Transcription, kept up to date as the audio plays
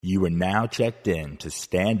You are now checked in to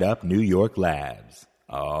Stand Up New York Labs.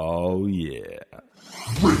 Oh, yeah.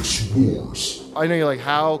 Race Wars. I know you're like,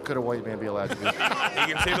 how could a white man be allowed to do that?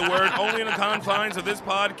 You can say the word only in the confines of this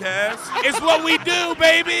podcast. It's what we do,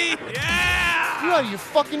 baby! Yeah! You're out of your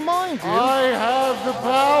fucking mind, dude. I have the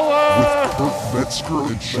power! With Kurt Metzger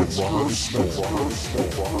and Shavon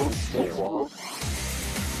Storm.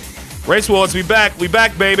 Race Wars, we back,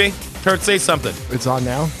 baby. Kurt, say something. It's on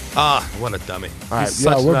now? What a dummy. All right,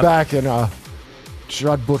 yeah, we're back, and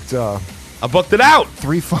Shad booked I booked it out.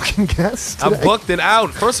 3 fucking guests today. I booked it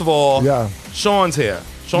out. First of all, Sean's here.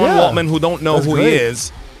 Sean Waltman, who don't know who he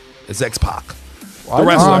is X-Pac. The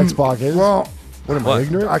wrestler. X-Pac is. Well, what am I,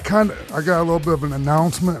 ignorant? I got a little bit of an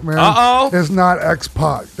announcement, man. Uh-oh. It's not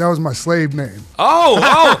X-Pac. That was my slave name. Oh,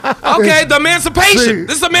 okay. The emancipation. See,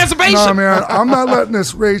 This is emancipation. No, man. I'm not letting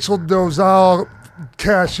this Rachel Dozal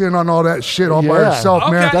cash in on all that shit all by herself,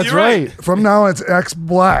 Okay, man. That's you're right. From now, it's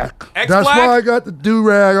X-Black. X-Black? That's why I got the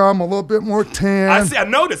do-rag on. I'm a little bit more tan. I see. I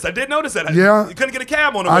noticed. I did notice that. Yeah. You couldn't get a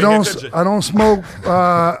cab on the way I here, could you? don't smoke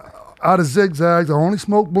out of zigzags. I only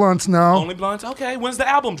smoke blunts now. Only blunts? Okay. When's the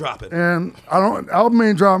album dropping? And album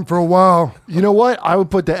ain't dropping for a while. You know what? I would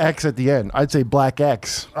put the X at the end. I'd say Black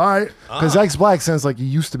X. All right. Because X-Black sounds like you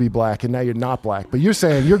used to be black, and now you're not black. But you're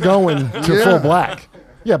saying you're going to full black.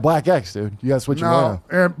 Yeah, Black X, dude. You got to switch your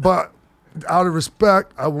mind. But out of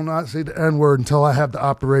respect, I will not say the N-word until I have the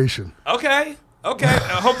operation. Okay. I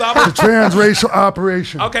hope the The operation. transracial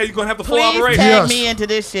operation. Okay, you're going to have the full Please operation. tag Yes. me into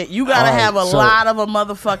this shit. You gotta have a lot of a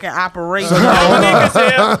motherfucking operation. Yamaneika's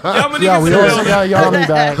here. Yamaneika's Yeah, we also here. got Yami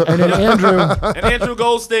back. And then Andrew. And Andrew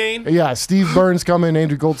Goldstein. Yeah, Steve Byrne's coming.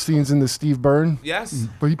 Andrew Goldstein's in the Steve Byrne. Yes.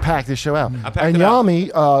 But he packed his show out. packed And it out.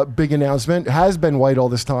 Yami, big announcement, has been white all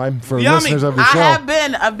this time for Yami. listeners of the I show. have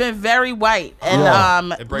been. I've been very white.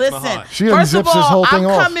 And It breaks my listen, heart. She first of unzips this whole all, thing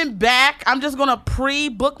I'm off. coming back. I'm just gonna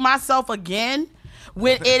pre-book myself again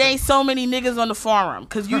when it ain't so many niggas on the forum.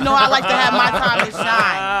 Cause you know I like to have my time to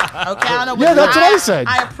shine. Okay, I don't know Yeah, that's what I said.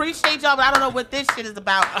 I appreciate y'all, but I don't know what this shit is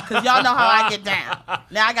about. Cause y'all know how I get down.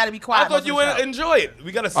 Now I gotta be quiet. I thought you would enjoy it.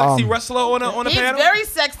 We got a sexy wrestler on the He's panel. very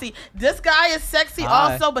sexy. This guy is sexy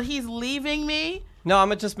also, but he's leaving me. No, I'm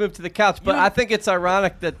going to just move to the couch. But I think it's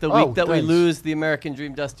ironic that the week that we lose the American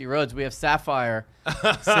Dream Dusty Rhodes, we have Sapphire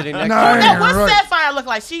sitting next to her. Now, what's Sapphire look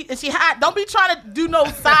like? Is she hot? Don't be trying to do no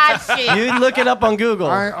side shit. You look it up on Google.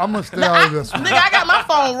 I'm going to stay out of this one. Nigga, I got my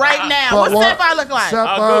phone right now. But What's Sapphire look like?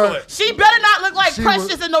 I'll Google it. She better not look like She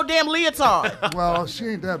Precious was- in no damn leotard. Well, she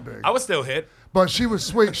ain't that big. I was still hit. But she was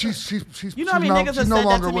sweet. She's You know how many niggas have she's no said that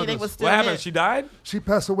longer to me? with They us. was still What happened? hit. She died? She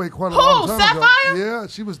passed away quite a Who, long time ago. Sapphire? Yeah,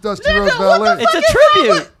 she was Dusty Nigga, Rhodes' what the valet. It's a fuck is wrong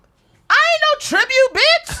tribute. with- I ain't no tribute,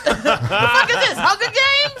 bitch. The fuck is this? Hunger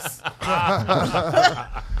Games?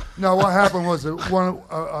 No, what happened was that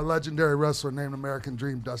a legendary wrestler named American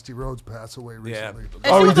Dream, Dusty Rhodes, passed away recently. And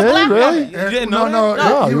she was a did? black Really? woman. And- didn't know no, that?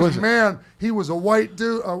 No, he he was wasn't. man. He was a white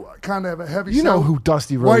dude, kind of a heavy. You know set who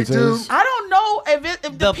Dusty white Rhodes is. dude. I don't know if the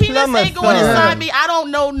The penis plumber ain't going thug. inside me. I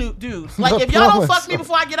don't know new dudes. Like The if y'all don't plumber fuck me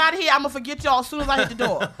before I get out of here, I'm gonna forget y'all as soon as I hit the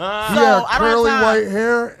door. So He had I don't curly have time. white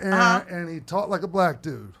hair, and he talked like a black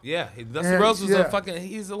dude. Yeah. Dusty And- Rhodes was yeah.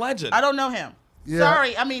 he's a legend. I don't know him. Yeah.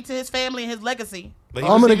 Sorry, I mean to his family and his legacy. But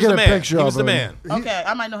I'm gonna he was get the a man. picture He was of the him. man. Okay,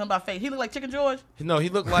 I might know him by face. He look like Chicken George. No, he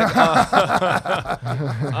looked like. Cause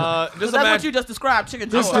Just that's what imagine. you just described, Chicken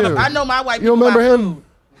This George. dude. I know my white You people. remember by him? food.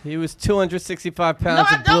 He was 265 No, pounds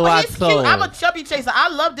I of don't. But blue-eyed he's soul. cute. I'm a chubby chaser. I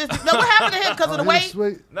love this. No, what happened to him because of the Oh, he's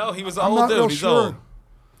weight? sweet. No, he was an I'm old not real dude. He's sure. old.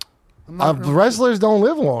 I'm not real The wrestlers don't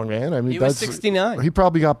live long, man. I mean, He was that's 69. He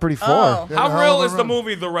probably got pretty far. Oh. Yeah, How hell real of a is the run.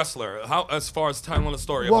 movie The Wrestler? How, as far as telling the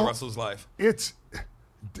story of Well, a wrestler's life? It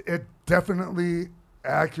definitely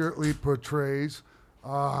accurately portrays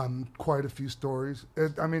quite a few stories.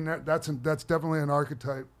 That's definitely an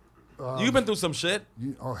archetype. You've been through some shit.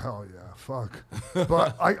 Oh hell yeah, fuck.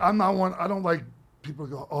 But I'm not one. I don't like people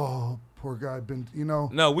to go, oh, poor guy, been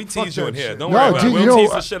No, we fuck tease you that in here. shit. Don't No, worry about dude, it. We'll you know,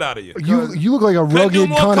 tease the shit out of you. You look like a Couldn't do rugged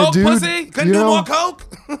more kind of coke, dude. pussy? Couldn't you do know? more coke?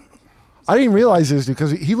 I didn't realize this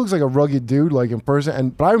because he looks like a rugged dude, like in person.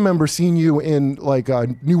 But I remember seeing you in like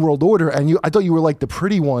New World Order, and I thought you were like the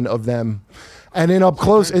pretty one of them. And then up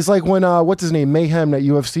close, it's like when what's his name, Mayhem, that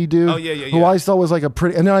UFC dude. Oh, yeah. Who I thought was like a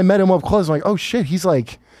pretty. And then I met him up close. I'm like, oh shit,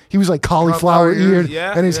 he was like cauliflower eared,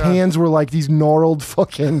 Yeah, and his hands were like these gnarled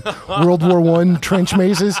fucking World War I trench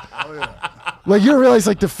maces. Oh yeah. Like you realize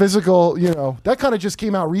like the physical, that kind of just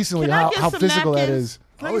came out recently. Can I How get some physical that napkins? is.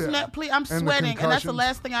 Can I Oh, get some yeah. nap- please, I'm And the sweating, and that's the concussions.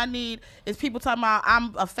 last thing I need is people talking about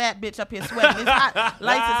I'm a fat bitch up here sweating. It's hot,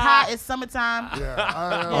 lights is hot. It's summertime.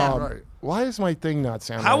 Yeah, right. Why is my thing not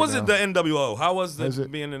sounding? How right was now? it the NWO? How was Is it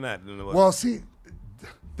it- being in that? Well, see,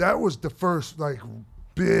 that was the first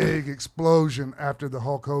big explosion after the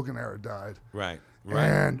Hulk Hogan era died. Right.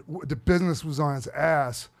 And the business was on its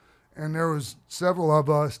ass. And there was several of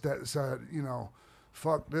us that said,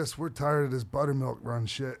 fuck this, we're tired of this buttermilk run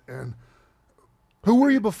shit. And who were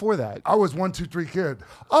you before that? I was 1, 2, 3 Kid.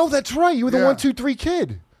 Oh, that's right. You were the 1, 2, 3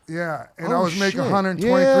 Kid. Yeah, and I was making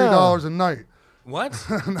 $123 a night. What?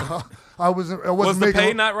 No, I wasn't. Was the making,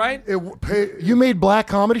 pay not right? You made black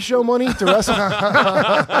comedy show money to wrestle?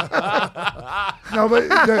 No, but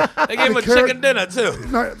they gave him a chicken dinner too.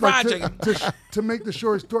 Fried chicken. To make the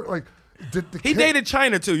short story, he dated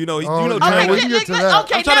China too. You know. China. Okay, we can get to that.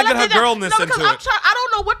 Okay, I'm trying to get her girlness into it. I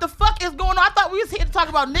don't know what the fuck is going on. I thought we was here to talk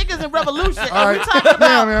about niggas and revolution. All right. We talking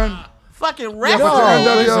about man. fucking Yeah, wrestling.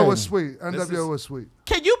 but the NWO was sweet. NWO was sweet.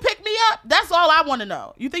 Can you pick me up? That's all I want to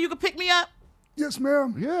know. You think you can pick me up? Yes,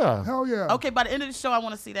 ma'am. Yeah. Hell yeah. Okay, by the end of the show, I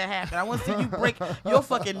want to see that happen. I want to see you break your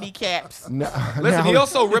fucking kneecaps. Listen, he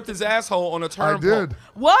also ripped his asshole on a turnpike. I did.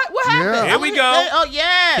 What happened? Yeah. Here we go. Oh,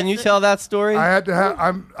 yeah. Can you tell that story? I had to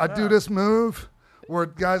have. I do this move where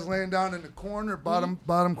guys laying down in the corner, bottom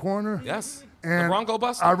corner. Yes. And the Bronco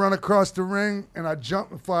Buster. I run across the ring and I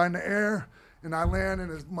jump and fly in the air and I land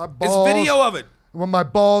and my balls. It's video of it. With my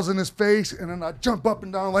balls in his face, and then I jump up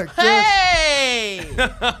and down like this. Hey! Hey,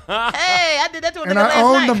 I did that to a nigga And I last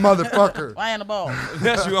own night. the motherfucker. I am the ball.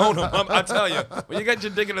 Yes, you own him. I tell you. When you got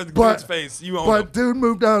your dick in the dude's face, you own him. But dude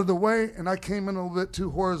moved out of the way, and I came in a little bit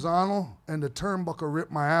too horizontal, and the turnbuckle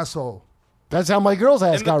ripped my asshole. That's how my girl's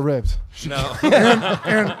ass got ripped. No.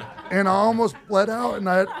 And I almost bled out, and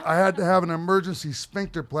I had to have an emergency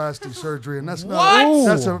sphincterplasty surgery, and that's What?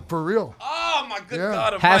 That's for real. Oh my good Yeah.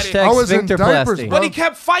 God! Almighty. I Hashtag was in diapers, sphincterplasty. bro. But he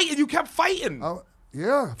kept fighting. You kept fighting,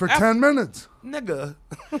 Yeah, for 10 minutes. nigga.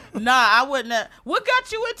 Nah, I wouldn't. What got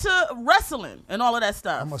you into wrestling and all of that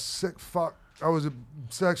stuff? I'm a sick fuck. I was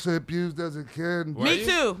sexually abused as a kid. Me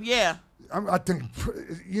too. Yeah. I think,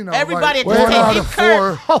 Everybody like, at one out this of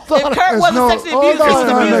table. four. If Kurt wasn't sexually abused, he It's was not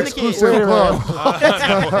an abusing the exclusive kid. club.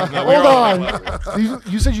 Hold on.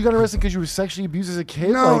 You said you got arrested because you were sexually abused as a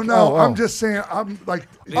kid? No, I'm just saying, I'm like,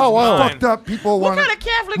 wow. fucked up people What want kind of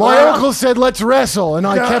Catholic? My girl? uncle said, let's wrestle, and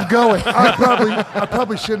I kept going. I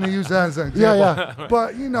probably shouldn't have used that as an example. Yeah.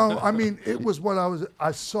 But, I mean, it was what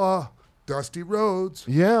I saw Dusty Rhodes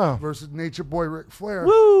versus Nature Boy Ric Flair.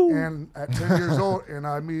 Woo! And at 10 years old, and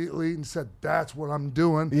I immediately said, that's what I'm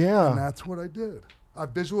doing. Yeah. And that's what I did. I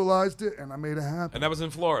visualized it, and I made it happen. And that was in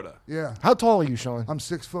Florida. Yeah. How tall are you, Sean? I'm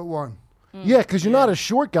 6'1". Yeah, because you're not a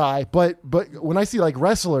short guy, but when I see like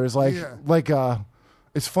wrestlers,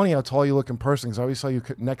 it's funny how tall you look in person. Because I always saw you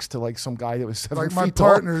next to like some guy that was 7 Like feet my tall.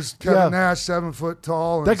 partner's Kevin Nash, 7 foot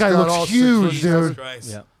tall. And That guy Scott looks all huge, 6'7". dude.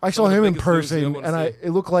 Christ. I saw One of him the in biggest dudes person, you ever and see. it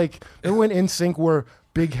looked like everyone in sync wore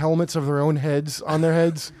big helmets of their own heads on their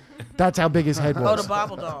heads. That's how big his head Oh, was. the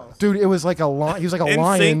Bible dolls. Dude, it was like a lion. He was like a In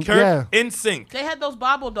lion. sync, Kurt. Yeah. In sync. They had those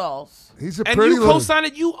Bible dolls. He's a And pretty you little. co-signed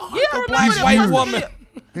it. You are Yeah, I the remember black that. white That's woman. it.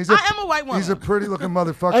 He's I am a white woman. He's a pretty looking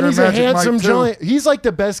motherfucker. And he's a Magic handsome Mike, too. giant. He's like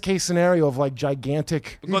the best case scenario of like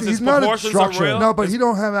gigantic. Because He's his not a proportions structure. are real. No, but he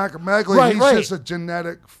don't have acromegaly. Right, He's right. just a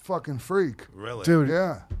genetic fucking freak. Really? Dude,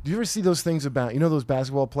 Yeah. do you ever see those things about, those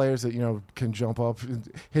basketball players that, can jump up, and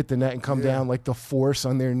hit the net and come down, like the force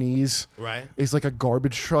on their knees? Right. It's like a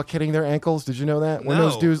garbage truck hitting their ankles. Did you know that? When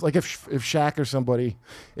those No. dudes, like if Shaq or somebody,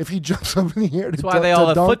 if he jumps up in the air to That's why they all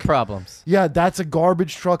have dunk, foot problems. yeah, that's a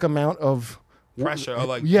garbage truck amount of Pressure or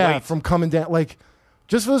like yeah, weight. from coming down. Like,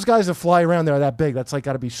 just for those guys that fly around there that big, that's like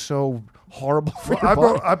got to be so horrible for your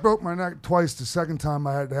body. I broke my neck twice. The second time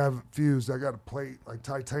I had to have it fused. I got a plate, like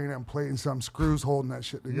titanium plate and some screws holding that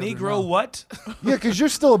shit together. Negro now. what? Yeah, because you're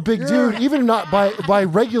still a big dude, even not by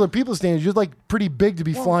regular people standards. You're like pretty big to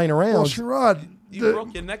be flying around. Well, Sherrod, You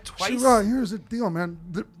broke your neck twice? Sherrod, here's the deal, man.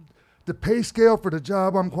 The pay scale for the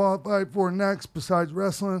job I'm qualified for next, besides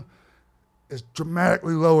wrestling, is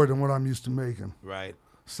dramatically lower than what I'm used to making. Right.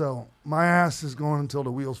 So my ass is going until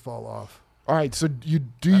the wheels fall off. All right, so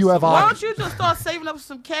you have Why oxy? don't you just start saving up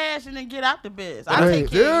some cash and then get out the biz? Wait, I take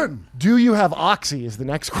care of you. Dude, Do you have oxy? Is the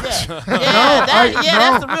next question.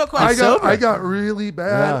 That's the real question. I got really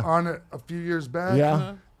bad Yeah. on it a few years back.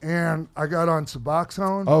 Yeah. And I got on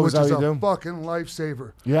Suboxone, Oh, is which that is what you a do? fucking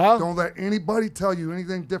lifesaver. Yeah? Don't let anybody tell you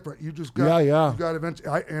anything different. You just got. Yeah. You got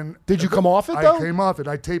eventually. Did you come off it, though? I came off it.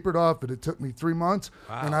 I tapered off it. It took me 3 months,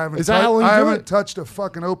 and I haven't. Is that how long you I do haven't it? touched a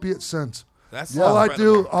fucking opiate since. That's All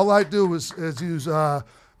incredible. I do is use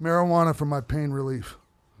marijuana for my pain relief.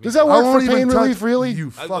 Does that I work won't for even pain touch- relief, really? You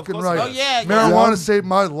Of fucking course right. it Oh, yeah. Marijuana Yeah. saved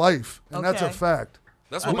my life, and that's a Okay. fact.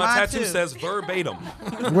 That's what my tattoo says verbatim.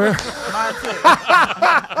 Where? Mine too.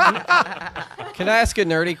 Can I ask a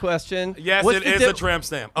nerdy question? Yes, it is a tramp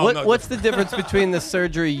stamp. What's the difference between the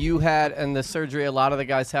surgery you had and the surgery a lot of the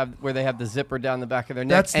guys have, where they have the zipper down the back of their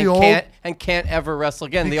neck and can't ever wrestle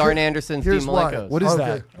again? The Arn Andersons, Dean Malenko's. What is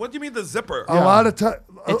that? What do you mean the zipper? A lot of times.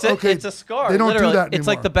 It's a scar. They don't literally. do that anymore. It's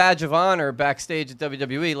like the badge of honor backstage at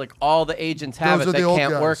WWE. Like all the agents have it. They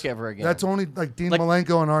can't work ever again. That's only like Dean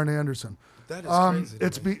Malenko and Arn Anderson. That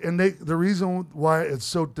is crazy. The reason why it's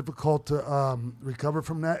so difficult to recover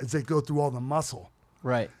from that is they go through all the muscle.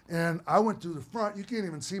 Right. And I went through the front. You can't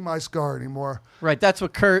even see my scar anymore. Right. That's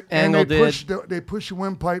what Kurt Angle did. They push your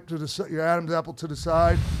windpipe to your Adam's apple to the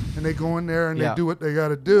side, and they go in there and they do what they got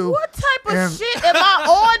to do. What type of shit am I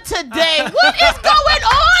on today? What is going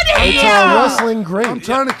on here? It's wrestling great. I'm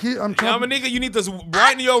trying to keep. Yamaneika, you need to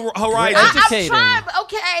brighten your horizon. I'm trying.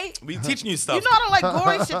 Okay. We teaching you stuff. You know I don't like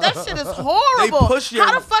gory shit. That shit is horrible. They push your...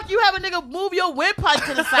 How the fuck you have a nigga move your windpipe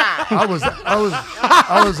to the side?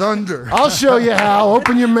 I was under. I'll show you how.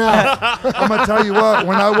 Open your mouth. I'm gonna tell you what.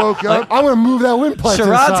 When I woke up, I'm gonna move that windpipe to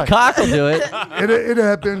the Sherrod's side. cock will do it. It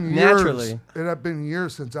had been Naturally. years. It had been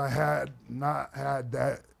years since I had not had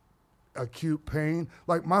that acute pain.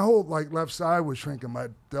 Like my whole left side was shrinking, my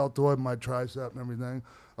deltoid, my tricep, and everything.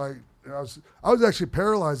 Like I was actually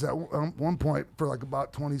paralyzed at one point for like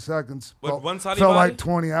about 20 seconds. One side of felt your body? like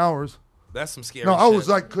 20 hours. That's some scary No, shit. I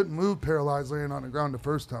was couldn't move, paralyzed, laying on the ground the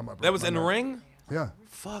first time. That was in the ring? Yeah.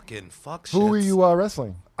 Fucking fuck shit. Who were you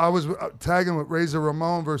wrestling? I was tagging with Razor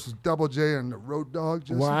Ramon versus Double J and the Road Dogg.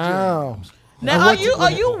 Jesse Wow. James. Now, are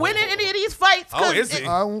you winning any of these fights? Oh, is he?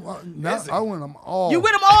 I win them all. You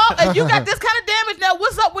win them all, and you got this kind of damage. Now,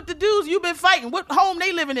 what's up with the dudes you've been fighting? What home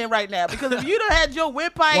they living in right now? Because if you'd have had your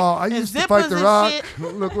windpipe I and used to zippers fight The and Rock. shit,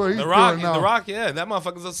 Look what he's The Rock, doing now. The Rock, yeah, that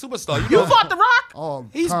motherfucker's a superstar. you fought The Rock. All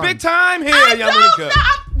He's time. big time here, I don't Yamaneika.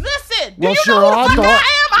 know. Listen, do Well, you sure, know I who the fuck thought-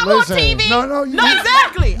 I am? I'm listen. on TV. No,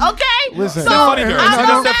 exactly. Okay. Listen. So, Funny and girls. I He just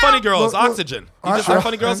don't- said funny girls. Look, Oxygen. He just said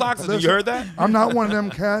funny girls. Oxygen. Listen, You heard that? I'm not one of them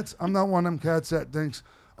cats. I'm not one of them cats that thinks,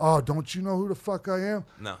 oh, don't you know who the fuck I am?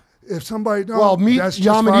 No. If somebody knows, Well, meet that's just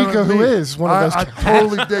fine with Yamaneika, who me. is one of those I cats.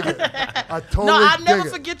 totally dig it. I totally No, I'll dig never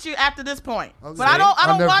it. forget you after this point. Okay. But I I'll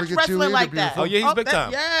don't never watch forget you wrestling either, like that. beautiful. Oh, yeah, he's big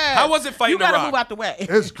time. Yeah. How was it fighting You gotta The Rock? move out the way.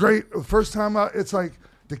 It's great. The first time it's like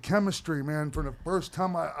the chemistry, man. From the first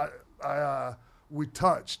time we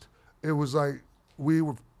touched, it was like we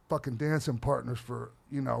were fucking dancing partners for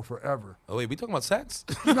forever. Oh, wait, we talking about sex?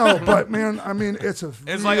 No, but man, I mean, it's a.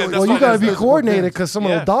 It's like really a- Well, you gotta be physical coordinated dance. because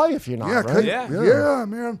someone Yeah. will die if you're not, Yeah, right? yeah,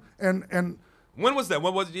 man. And When was that?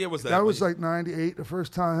 What year was that? that was like '98, the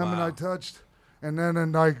first time him and I touched, and then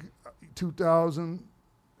in like 2000,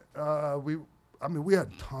 we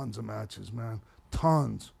had tons of matches, man,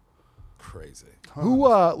 tons. Crazy. Who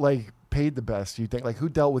paid the best? You think who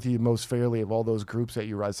dealt with you most fairly of all those groups that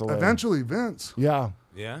you wrestled? Eventually, Vince, Yeah.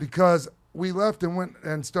 Yeah. because we left and went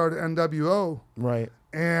and started NWO, Right.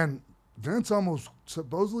 and Vince almost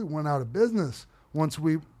supposedly went out of business once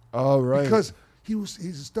we. Oh, right. Because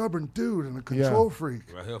he's a stubborn dude and a control freak.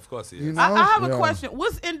 Right, of course he is. You know? I have a Yeah. question.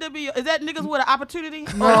 What's NWO? Is that niggas with an opportunity?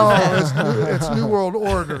 No, it's New World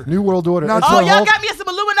Order. New World Order. Not It's Oh, the y'all Hulk- got me in some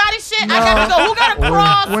Illuminati shit? I got to go. Who got a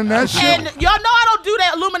cross? When that shit- And y'all know I don't do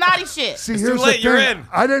that Illuminati shit. See, It's here's too late, the you're thing. in.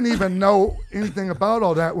 I didn't even know anything about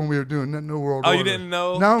all that when we were doing that New World Oh, Order. you didn't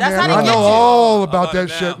know? No, That's how man. they I get know you. all about About that it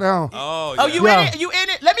shit now. Oh, Oh, yeah. you Yeah. in it? You in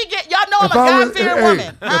it? Let me get. Y'all know I'm If a I was, God-fearing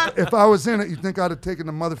woman. Huh? if I was in it, you think I'd have taken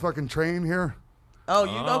the motherfucking train here? Oh,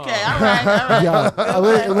 you okay? All right, all right.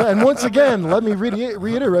 Yeah, and once again, let me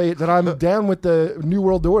reiterate that I'm down with the New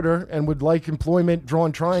World Order and would like employment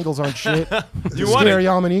drawing triangles on shit. You to want scare it.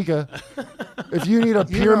 Yamaneika. If you need a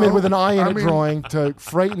pyramid with an eye in it drawing to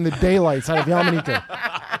frighten the daylights out of Yamaneika,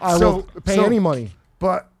 I will pay any money.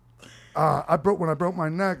 But when I broke my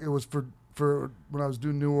neck, it was for when I was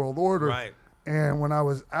doing New World Order. Right. And when I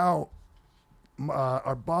was out,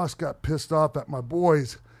 our boss got pissed off at my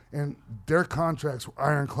boys, and their contracts were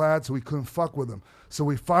ironclad, so we couldn't fuck with them. So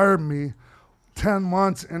we fired me 10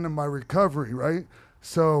 months into my recovery, right?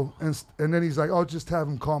 So, and then he's like, oh, just have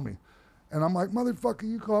him call me. And I'm like, motherfucker,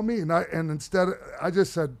 you call me. And instead, I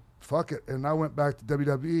just said, fuck it. And I went back to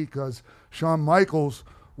WWE because Shawn Michaels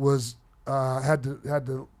was had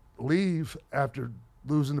to leave after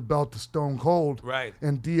losing the belt to Stone Cold. Right.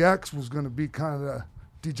 And DX was going to be kind of the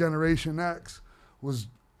D-Generation X was,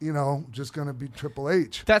 just going to be Triple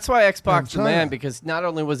H. That's why X-Pac's the China. man, because not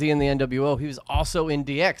only was he in the NWO, he was also in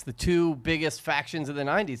DX, the two biggest factions of the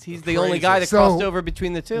 90s. He's the only guy that So, crossed over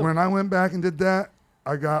between the two. When I went back and did that,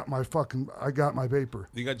 I got my paper.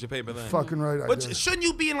 You got your paper then. Fucking right. But shouldn't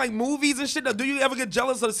you be in like movies and shit? Do you ever get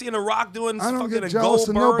jealous of seeing The Rock doing? I don't fucking get jealous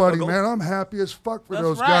of nobody, Goldberg? man. I'm happy as fuck for That's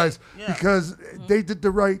those right. guys Yeah. because they did the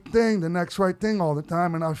right thing, the next right thing all the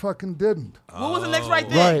time, and I fucking didn't. What was the next right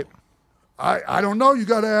thing? Right. I don't know. You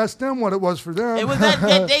got to ask them what it was for them. It was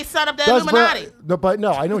that they set up that Illuminati. But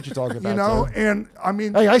no, I know what you're talking about. you know, too. and I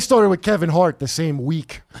mean, Hey, I started with Kevin Hart the same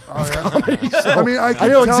week. I mean, I know can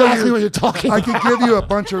tell exactly you, what you're talking I about. could give you a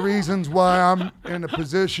bunch of reasons why I'm in the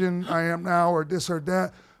position I am now, or this or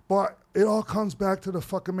that, but it all comes back to the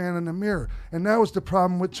fucking man in the mirror, and that was the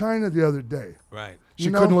problem with China the other day. Right. She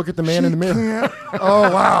couldn't look at the man in the mirror. Oh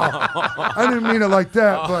wow! I didn't mean it like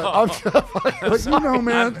that, but you know,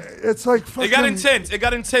 man, it's like fucking. It got intense. It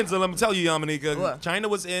got intense. And let me tell you, Yamaneika, What? China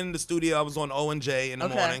was in the studio. I was on O and J in the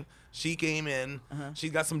morning. She came in. She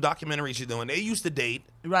got some documentary she's doing. They used to date.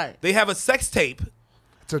 Right. They have a sex tape.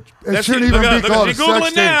 It shouldn't even be called a She Googling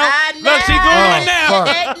sex now. tape. Look, she Googling now.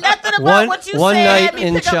 fuck. Ain't nothing about what you One said night had me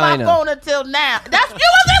in pick China. up my phone until now. That's you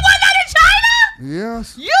was in one night in China?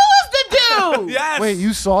 Yes. You was the dude. Yes. Wait,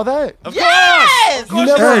 you saw that? Of Yes. course. You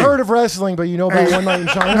never Hey. heard of wrestling, but you know about One Night in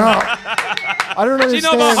China? No. I don't She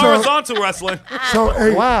know understand. about horizontal wrestling. So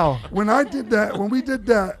hey, Wow. when we did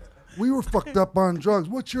that, we were fucked up on drugs.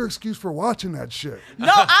 What's your excuse for watching that shit? No,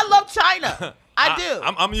 I love China. I do.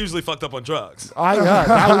 I'm usually fucked up on drugs.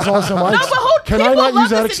 That was also my. No, but who Can people I not love use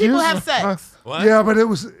that to see people excuse? have sex. What? Yeah, but it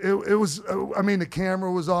was. I mean, the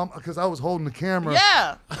camera was on because I was holding the camera.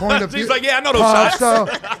 Yeah. Point of She's view- like, yeah, I know those popped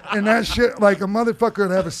shots. out, and that shit, like a motherfucker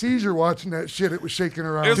would have a seizure watching that shit. It was shaking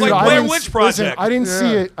around. It was Dude, like I Blair didn't- Witch Project. Listen, I didn't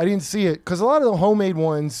see Yeah. it. I didn't see it because a lot of the homemade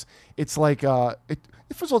ones, it's like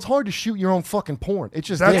first of all, it's hard to shoot your own fucking porn. It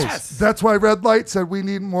just is. That's why Red Light said we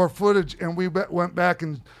need more footage, and we went back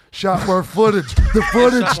and shot more footage.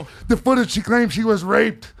 The footage she claimed she was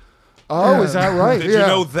raped. Oh, Yeah. is that right? Did you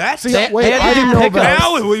know that? See, wait, I didn't know about.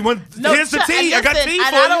 Now we went. Here's the tea. I got tea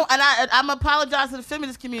for you. I'm apologize to the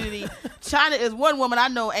feminist community. China is one woman I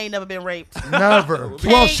know ain't never been raped. Never. Can't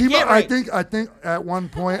Well, she. get I raped. think at one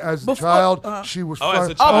point as a Before- child she was. Oh, as a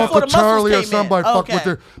fucked. child. before the Uncle Charlie or muscles came in. somebody fucked with Okay.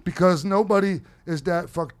 her because nobody is that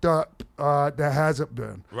fucked up that hasn't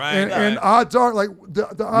been. Right, And right. odds are like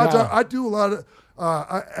the odds Yeah. are. I do a lot of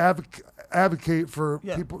I advocate for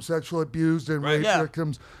Yeah. people sexually abused and Right. rape Yeah.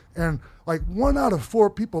 victims, and like 1 out of 4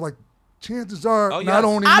 people, like chances are, Oh, yes. not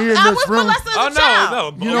only I me in was this room. molested as Oh a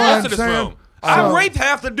child. no, You know most what of I'm this saying? room. I So- raped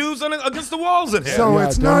half the dudes against the walls in here. So Yeah,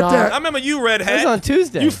 it's they're not not- that. I remember you, redhead. It was on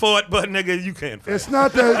Tuesday. You fought, but nigga, you can't fight. It's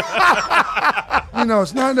not that,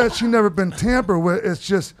 it's not that she never been tampered with. It's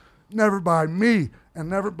just never by me and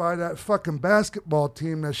never by that fucking basketball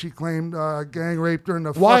team that she claimed gang raped her in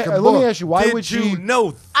the Why? fucking Let book. me ask you. Why Did would you she?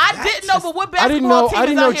 know? I didn't know, but what I didn't basketball know- team I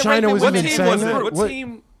didn't is know out here China raping was What women? even team was saying it? that. What What-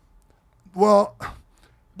 team? Well,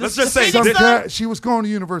 Let's just say. Phoenix did- Suns? she was going to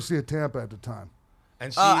University of Tampa at the time.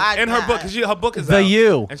 And she, I- in her I- book, because her book is The out.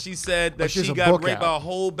 U. And she said that she has she a got book raped by out. a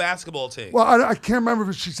whole basketball team. Well, I can't remember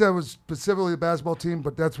if she said it was specifically the basketball team,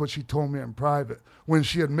 but that's what she told me in private when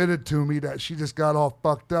she admitted to me that she just got all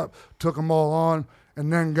fucked up, took them all on,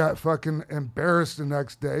 and then got fucking embarrassed the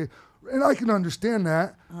next day. And I can understand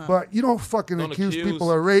that, but you don't fucking Don't accuse accuse-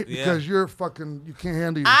 people of rape yeah. because you're fucking, you can't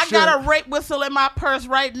handle your I shit. got a rape whistle in my purse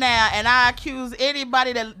right now, and I accuse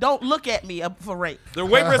anybody that don't look at me for rape. The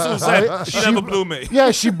rape whistle said she never blew me. Yeah,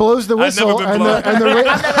 she blows the I've never whistle, been and blown. the rape.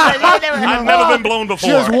 I've never been blown before.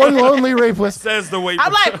 She has one lonely rape whistle. Says the rape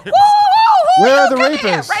I'm like, whistle. woo, who Where are the you? Give me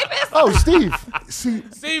that, rapists? rapist? Oh, Steve. See,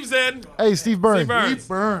 Steve's in. Hey, Steve Byrne. Steve Byrne. Pete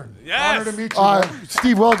Byrne. Yes. Honor to meet you. man.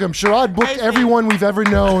 Steve, welcome. Sherrod booked Hey, Steve. everyone we've ever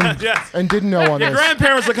known Yes. and didn't know on Your this.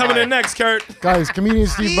 grandparents are coming in next, Kurt. Guys, comedian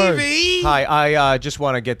Steve Byrne. Stevie. Hi, I just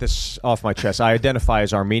want to get this off my chest. I identify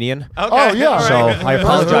as Armenian, Okay. Oh, yeah. all so right. I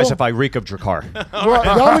apologize if I reek of Drakkar. Well,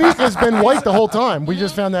 Yamaneika has been white the whole time. We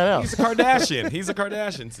just found that out. He's a Kardashian. He's a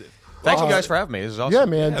Kardashian. Thank you guys for having me. This is awesome. Yeah,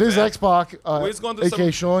 man. This is man. X-Pac, We're just going to a.k.a.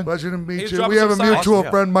 some- Sean. Pleasure to meet He's you. dropping We have a some signs. mutual Yeah.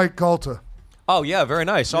 friend, Mike Calta. Oh yeah, very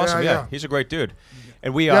nice. Awesome. Yeah, Yeah, yeah. he's a great dude.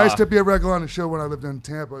 And we Yeah, I used to be a regular on the show when I lived in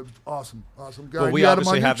Tampa. It was awesome, awesome guy. well, we You had him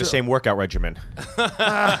obviously on have the YouTube. same workout regimen.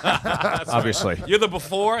 Obviously, You're the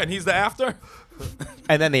before and he's the after?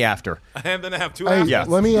 and then the after. And then I have two Hey, afters. Yeah.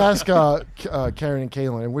 let me ask Karen and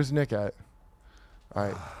Kaylin. And where's Nick at? All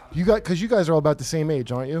right, because you guys are all about the same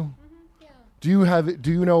age, aren't you? Yeah. Do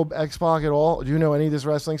you know X-Pac at all? Do you know any of this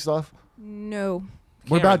wrestling stuff? No.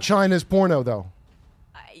 What about China's porno though?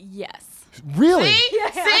 Yes. Really?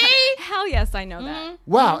 See? Hell yes, I know that.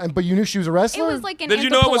 Wow. And but you knew she was a It wrestler? was like an Did you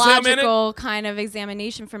know it was him in it? anthropological kind of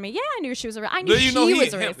examination for me. Yeah, I knew she was a. I knew Did you she know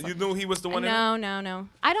was a him? wrestler. You knew he was the one. No.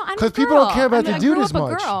 I don't. 'Cause people don't care about the dude grew as up a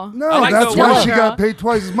much. girl. No, like that's the why one she girl. got paid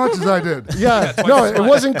twice as much as I did. Yeah. No, it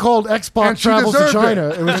wasn't called X-Pac And she Travels to deserved China.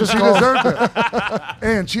 it. It was just she called. deserved it.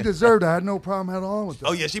 And she deserved it. I had no problem at all with that.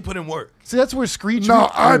 Oh yeah, she put in work. See, that's where Screech. No,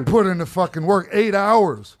 I put in the fucking work. 8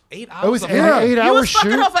 hours. 8 hours. It was of an Yeah. 8-hour You was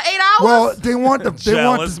fucking shoot. her for 8 hours? Well, they want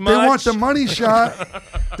the money shot.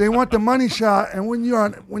 They want the money shot, and when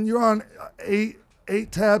you're on eight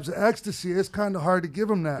tabs of ecstasy, it's kind of hard to give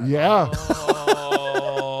them that. Yeah.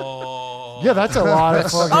 Oh. Yeah, that's a lot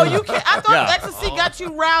of fucking. Oh, you can't. I thought ecstasy got you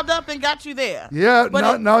riled up and got you there. Yeah,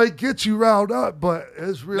 But now it gets you riled up, but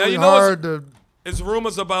it's really you know hard to. It's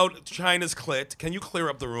rumors about China's clit. Can you clear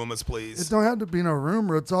up the rumors, please? It don't have to be no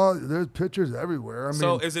rumor. It's all there's pictures everywhere. I mean,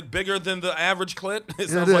 So is it bigger than the average clit? it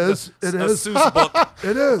sounds like is. a It is. Seuss book.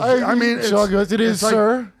 It is. I mean, Shaw goes, "It is, it's like,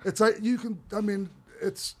 sir." It's like you can. I mean,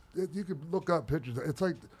 you could look up pictures. It's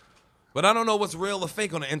like But I don't know what's real or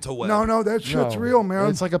fake on the interweb. no, that shit's No, real, man.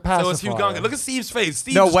 It's like a pacifier. So it's Hugh Gonga. Look at Steve's face.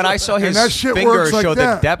 Steve No, just when looked- I saw his that shit finger works like show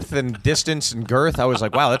that. the depth and distance and girth, I was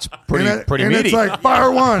like, wow, that's pretty and meaty. it's like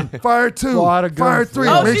fire 1, fire 2, lot of fire guns. 3.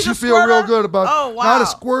 Oh, Makes she's you a feel real squirter? good about Oh, wow. not a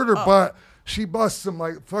squirter, but she busts them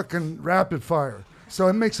like fucking rapid fire. So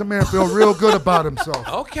it makes a man feel real good about himself.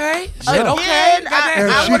 Okay. Shit, Again, okay. And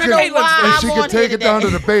I she want to can, know why and I'm she on can take here it down to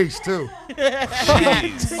today. the base too.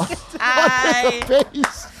 Face. Take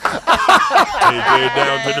it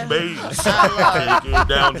down to the base. Take it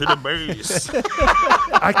down to the base.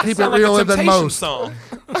 I keep it Sound like a realer than Temptation most. song.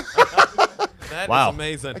 That Wow. is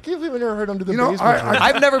amazing. I can't believe I never heard Under the You know, Basement.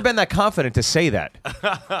 I've never been that confident to say that.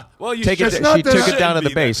 Well, you Take it. should. not She that took it it down to shouldn't the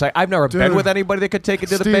be base. I've never been Dude. with anybody that could take it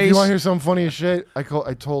to the Steve, base. you want to hear some funny as shit? I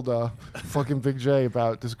told fucking Big J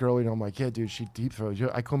about this girl. You know, I'm like, yeah, dude, she deep throat.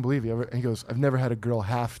 I couldn't believe you ever. And he goes, I've never had a girl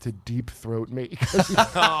have to deep throat me. Because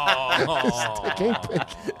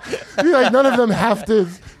You're like, none of them have to.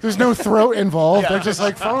 There's no throat involved. They're just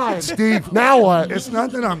like, fine, Steve, now what? it's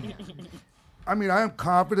not that I mean, I am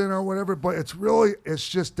confident or whatever, but it's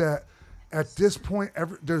just that at this point,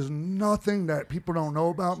 there's nothing that people don't know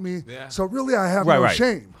about me. Yeah. So really, I have Right, no right.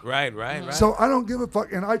 shame. Right. So I don't give a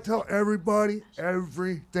fuck, and I tell everybody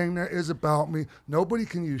everything there is about me. Nobody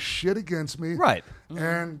can use shit against me. Right.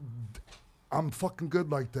 And I'm fucking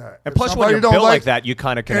good like that. And If plus, when somebody you're don't built like that, you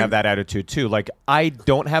kind of can and- have that attitude too. Like I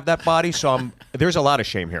don't have that body, so there's a lot of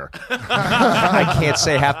shame here. I can't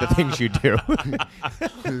say half the things you do.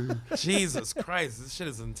 Jesus Christ, this shit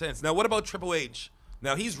is intense. Now, what about Triple H?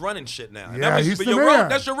 Now he's running shit now. Yeah, he's the your man.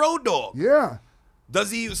 road, that's your road dog. Yeah. Does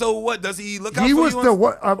he? So what? Does he look out He for was you? the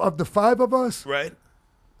what of the 5 of us? Right.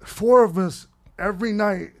 4 of us every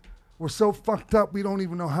night were so fucked up we don't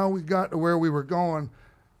even know how we got to where we were going.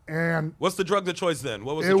 And What's the drug of choice then?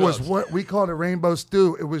 What was it the was drugs? what we called a rainbow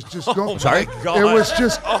stew. It was just going. Sorry? God. It was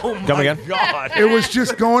just. Oh my Come again? God. It was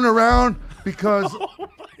just going around because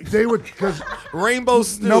they would because Rainbow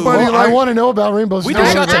stew. Nobody Well, like- I want to know about Rainbow We Stew. do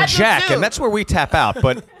shots I of do Jack, too. and that's where we tap out.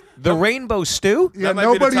 But the rainbow stew? yeah might be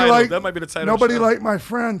the nobody title. liked That might be the title of nobody the show. liked my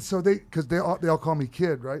friends so they all call me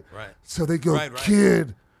kid right Right. so they go Right.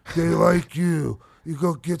 kid they like you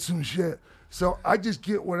go get some shit so I just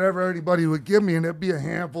get whatever anybody would give me and it'd be a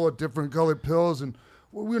handful of different colored pills and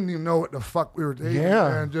we wouldn't even know what the fuck we were taking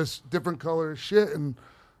Yeah. and just different color shit and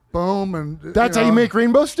boom and That's how you make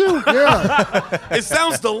Rainbow Stew? yeah It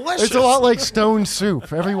sounds delicious. It's a lot like Stone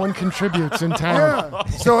Soup. Everyone contributes in town. yeah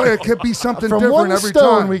so it could be something From different one every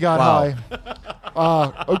stone time we got Wow.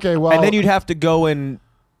 high. Okay, well. And then you'd have to go and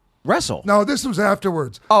wrestle. No, this was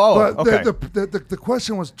afterwards. Oh, but okay. the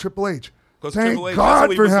question was Triple H. 'Cause Thank Triple H, that's God what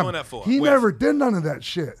he for was him. doing that for. He With- never did none of that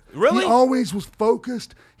shit. Really? He always was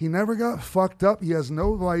focused. He never got fucked up. He has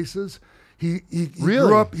no vices. He Really?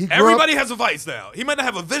 grew up. He grew Everybody up, has a vice now. He might not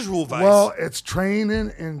have a visual vice. well, it's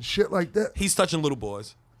training and shit like that. he's touching little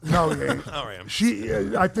boys. No, he ain't. All right.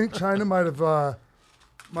 I think China might have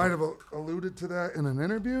alluded to that in an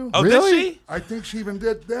interview. Oh, Really? did she? I think she even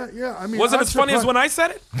did that. Yeah, I mean, Was it I'm as funny as surprised- when I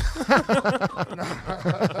said it?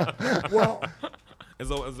 Well, Is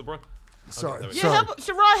the bro? sorry. Yeah, sorry.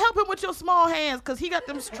 Sherrod, help him with your small hands, because he got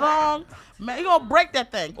them strong. Man, you gonna break that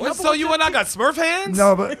thing. What, Help him so with you your and I teeth. got Smurf hands?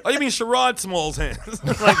 No, but Oh, you mean Sherrod Small's hands?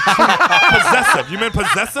 Like possessive. You meant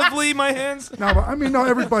possessively my hands? no, but I mean, no.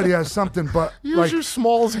 Everybody has something, but Use like your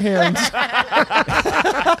Smalls hands.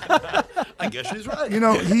 I guess she's right. you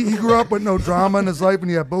know, he grew up with no drama in his life, and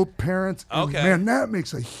he had both parents. And Okay. man, that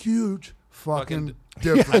makes a huge fucking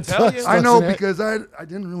different. Tell you. I know Doesn't it? because I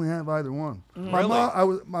didn't really have either one.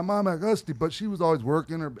 My mom had custody, but she was always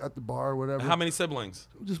working or at the bar or whatever. How many siblings?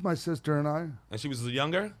 Just my sister and I. And she was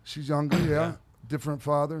younger? She's younger, yeah. Different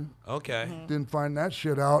father. Okay. Didn't find that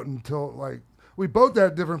shit out until we both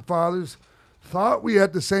had different fathers. Thought we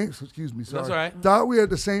had the same. Excuse me, sorry. That's all right. Thought we had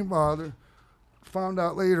the same father. Found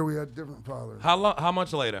out later we had different fathers. How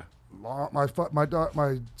much later?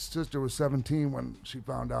 My sister was 17 when she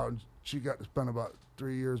found out, and she got to spend about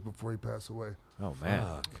 3 years before he passed away. Oh man.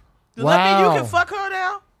 Does that mean you Wow. can fuck her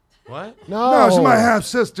now? What? No, she's my half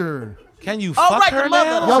sister. Can you Oh, fuck right, her the mother.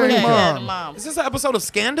 now? Same Okay, yeah, mom. the mom. Is this an episode of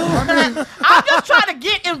Scandal? I'm just trying to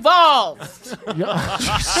get involved.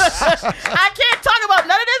 I can't talk about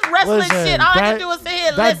none of this wrestling Listen, shit. All I can do is sit here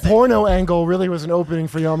and that listen. porno angle really was an opening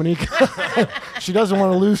for Yamaneika. She doesn't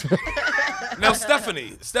want to lose it. Now,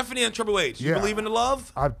 Stephanie and Triple H, you Yeah. believe in the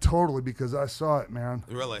love? I totally, because I saw it, man.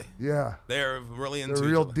 Really? Yeah. They're really into The each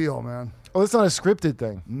real other. deal, man. Oh, it's not a scripted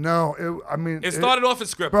thing. No, It started off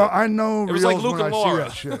as scripted. Bro, I know It was like reels Luke when and I Laura.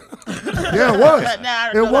 see that shit. Yeah, it was. Nah, I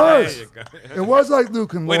It know was. There you go. It was like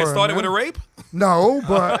Luke and Wait, Laura. it started man. with a rape? No,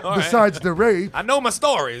 but All right. besides the rape, I know my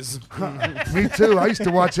stories. me too. I used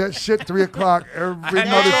to watch that shit 3 o'clock every had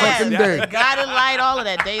no motherfucking choice. day. God and light, all of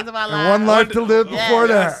that. Days of our And lives. one life to live Yeah. before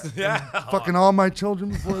Yes, that. yeah. Fucking all my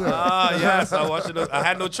children before that. Yes, I watched it. I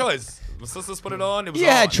had no choice. My sisters put it on. It was You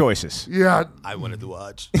on. had choices. Yeah, I wanted to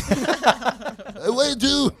watch. What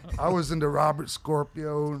do? I was into Robert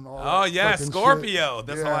Scorpio and all Oh, that yeah, fucking Scorpio. shit.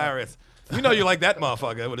 That's Yeah. hilarious. You know you like that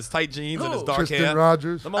motherfucker with his tight jeans and his dark Tristan hair.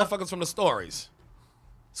 Rogers. The motherfuckers from the stories.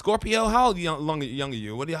 Scorpio, how old younger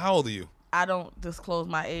you? How old are you? I don't disclose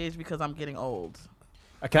my age because I'm getting old.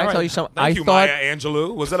 Can I tell you something? Thank I you, thought Maya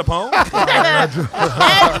Angelou. Was that a poem? As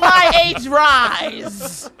my age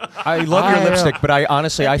rise. I love your I, lipstick, but I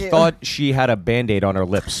honestly I you. thought she had a Band-Aid on her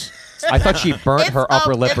lips. I thought she burnt her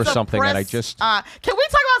upper lip or it's a something, and I press- just Can we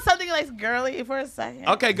talk about something like girly for a second?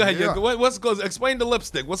 Okay, go ahead. Yeah. What's goes? Explain the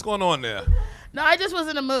lipstick. What's going on there? No, I just was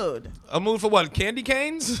in a mood. A mood for what? Candy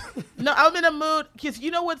canes? No, I'm in a mood because you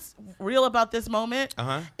know what's real about this moment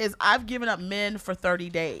Uh-huh. is I've given up men for 30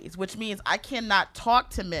 days, which means I cannot talk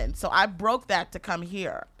to men. So I broke that to come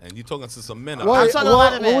here. And you talking to some men. What, talking a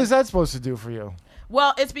lot of what men. was that supposed to do for you?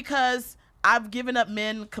 Well, it's because I've given up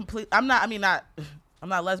men complete. I'm not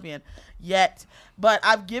lesbian yet, but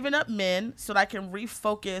I've given up men so that I can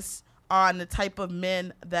refocus on the type of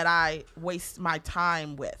men that I waste my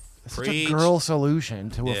time with. Such Preach. a girl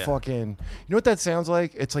solution to a Yeah. fucking. You know what that sounds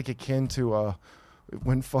like? It's like akin to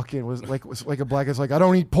when fucking was like a black guy's like, I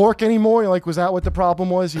don't eat pork anymore. You're like, was that what the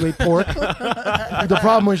problem was? You ate pork. The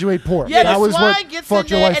problem was you ate pork. Yeah, that the was swine what gets in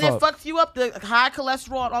fucked your there life and it up. fucks you up. The high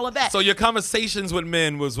cholesterol and all of that. So your conversations with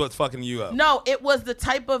men was what's fucking you up. No, it was the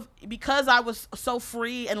type of because I was so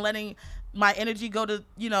free and letting my energy go to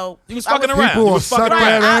You was I fucking around. People You will was suck fucking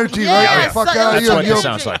that around. energy Yeah, right the fuck so- out of That's you. what it You'll-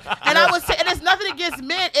 sounds like. And I was, and it's nothing against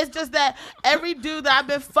men. It's just that every dude that I've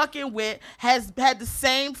been fucking with has had the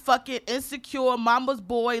same fucking insecure, mama's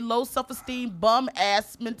boy, low self-esteem, bum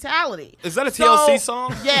ass mentality. Is that a TLC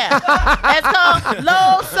song? Yeah, it's called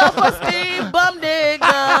low self-esteem, bum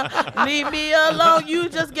nigga. Leave me alone. You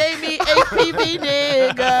just gave me HPV,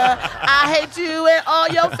 nigga. I hate you and all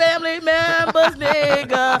your family members,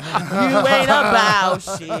 nigga. You ain't about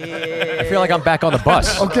shit. I feel like I'm back on the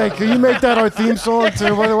bus. Okay, can you make that our theme song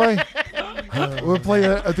too? By the way, we'll play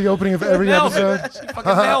it at the opening of every Nailed it. episode. She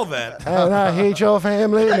fucking nailed that. And I hate your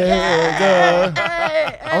family, nigga.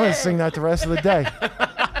 I'm gonna sing that the rest of the day.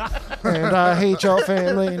 And I hate your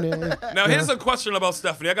family, nigga. Now here's a question about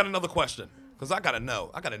Stephanie. I got another question because I gotta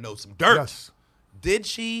know. I gotta know some dirt. Yes. Did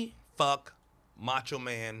she fuck Macho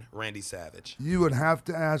Man Randy Savage? You would have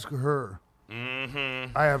to ask her. I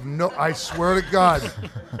have no. I swear to God.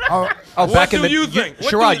 Oh, What back do in the you think? What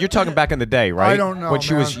do Sherrod, you- you're talking back in the day, right? I don't know, when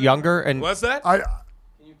she was man. younger and What's that? I Can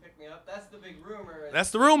you pick me up? That's the big rumor. That's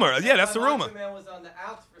the rumor. Yeah, that's the rumor. Macho Man was on the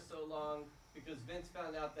outs for so long because Vince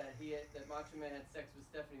found out that Macho Man had sex with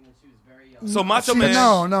Stephanie when she was very young. So Macho see,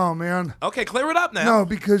 Man. no, man. Okay, clear it up now. No,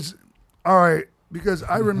 because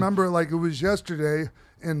I remember like it was yesterday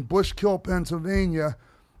in Bushkill, Pennsylvania.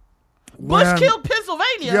 Bush when- killed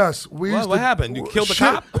Pennsylvania. Yes, we used What to- happened? You killed the shit.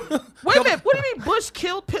 cop? Wait a minute. What do you mean Bush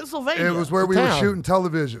killed Pennsylvania? It was where we were town. shooting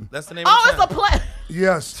television. That's the name Oh, of the it's a town. play.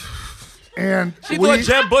 Yes, and She thought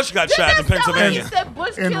Jeb Bush got shot in Pennsylvania. Said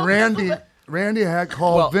Bush and killed Randy Pennsylvania. had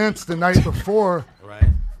called Vince the night before. Right.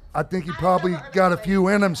 I think he probably got a few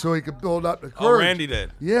in him so he could build up the courage. Oh, Randy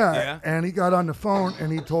did. Yeah, and he got on the phone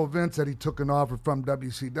and he told Vince that he took an offer from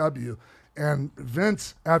WCW. And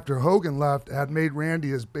Vince, after Hogan left, had made Randy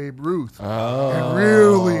his Babe Ruth. And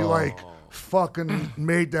really, like, fucking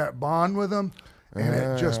made that bond with him. And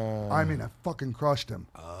it just, it fucking crushed him.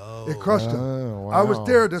 Oh. It crushed him. Wow. I was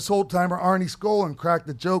there this whole time where Arnie Skolin cracked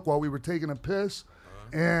the joke while we were taking a piss.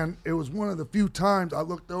 And it was one of the few times I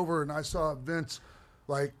looked over and I saw Vince,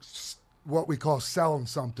 like, what we call selling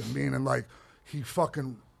something, meaning, like, he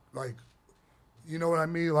fucking, like, you know what I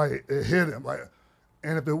mean? Like, it hit him. Like,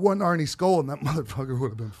 and if it wasn't Arnie Skolin, that motherfucker would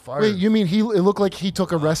have been fired. Wait, you mean it looked like he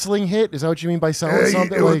took a wrestling hit? Is that what you mean by selling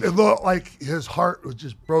something? It looked like his heart was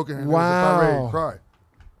just broken and he was about ready to cry.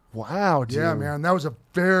 Wow, dude. Yeah, man. That was a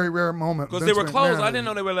very rare moment. Because they were close. I didn't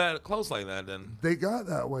know they were that close like that then. They got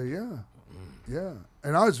that way, yeah. Yeah.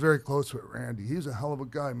 And I was very close with Randy. He was a hell of a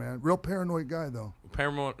guy, man. Real paranoid guy, though.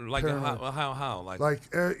 Paranoid, like how? Like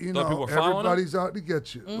you know, everybody's out to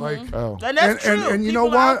get you. Mm-hmm. Like, and that's true. And you know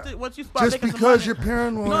what? Just because you're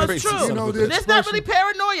paranoid, no, it's true. You know, that's not really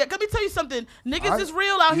paranoia. Let me tell you something. Niggas is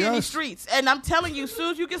real out here in these streets, and I'm telling you, as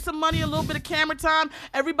soon as you get some money, a little bit of camera time,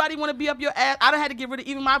 everybody want to be up your ass. I done had to get rid of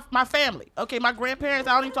even my family. Okay, my grandparents,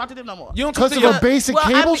 I don't even talk to them no more. You don't because of a basic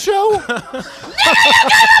cable show.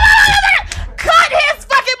 Cut his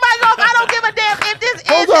fucking mic off. I don't give a damn if this is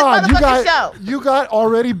this motherfucking show. You got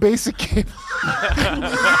already basic cable.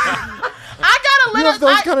 I got a little. You have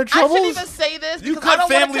those kind of troubles? I shouldn't even say this. You cut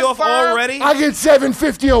family off already? I get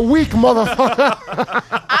 $750 a week, motherfucker.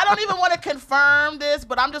 I don't even want to confirm this,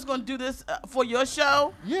 but I'm just going to do this for your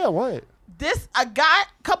show. Yeah, what?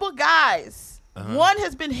 Couple guys. One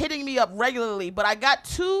has been hitting me up regularly, but I got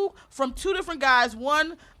two from two different guys.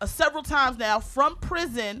 One several times now from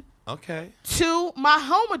prison. Okay. To my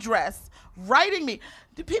home address, writing me.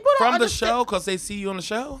 Do people don't from understand? The show because they see you on the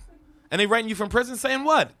show, and they writing you from prison saying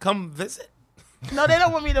what? Come visit. No, they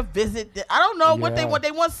don't want me to visit. I don't know what they want. They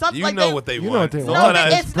want something. You like know what they want.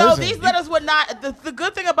 No, these letters were not. The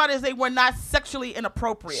good thing about it is they were not sexually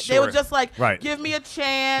inappropriate. Sure. They were just like, give me a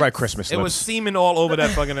chance. Right, Christmas lips. It was semen all over that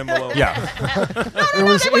fucking envelope. Yeah.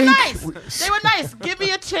 No, they were nice. They were nice. Give me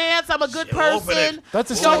a chance. I'm a good person. That's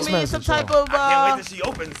a Show sex me some message, type of. I can't wait till she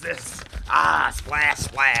opens this. Splash,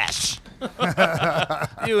 splash.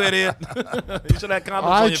 You idiot. You should have condoms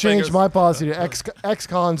on your changed fingers. my policy to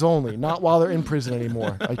ex-cons only, not while they're in prison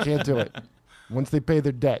anymore. I can't do it. Once they pay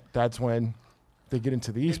their debt, that's when they get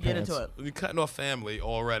into the East Pants. You're cutting off family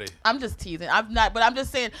already. I'm just teasing. I'm not, but I'm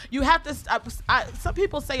just saying you have to. Some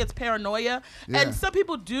people say it's paranoia, and some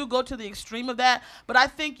people do go to the extreme of that. But I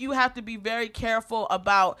think you have to be very careful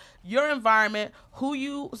about your environment, who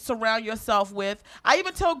you surround yourself with. I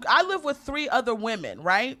live with 3 other women,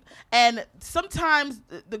 right? And sometimes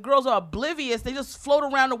the girls are oblivious. They just float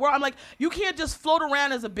around the world. I'm like, you can't just float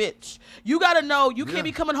around as a bitch. You got to know you can't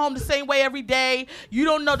be coming home the same way every day. You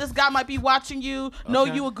don't know this guy might be watching you. No,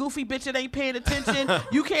 you a goofy bitch that ain't paying attention.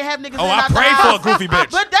 You can't have niggas. I pray for a goofy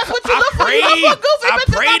bitch. But that's what you look for. You look for a goofy bitch. I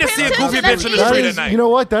pray to see a goofy bitch in the street at night. You know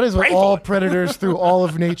what? That is what all predators through all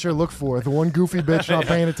of nature look for. The one goofy bitch not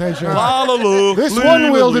paying attention. Hallelujah. This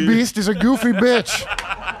one wildebeest is a goofy bitch.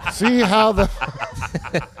 See how the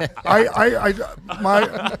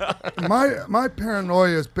my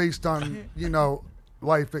paranoia is based on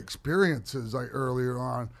life experiences earlier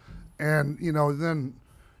on, and then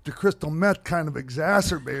the crystal meth kind of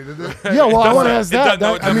exacerbated it. Yeah, well, I want to ask that.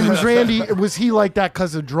 I mean, was he like that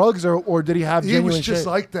because of drugs, or did he have genuine shit? He was just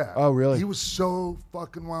like that. Oh, really? He was so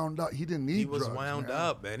fucking wound up. He didn't need drugs. He was wound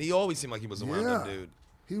up, man. He always seemed like he was a wound up dude.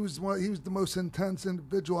 He was the most intense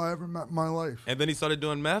individual I ever met in my life. And then he started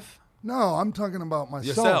doing meth? No, I'm talking about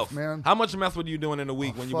myself, man. How much meth were you doing in a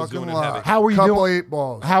week when you was doing it heavy? How were you doing? Couple 8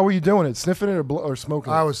 balls. How were you doing it? Sniffing it or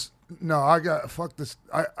smoking it? Fuck this.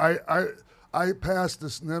 I passed the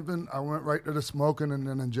sniffing. I went right to the smoking and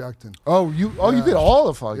then injecting. You did all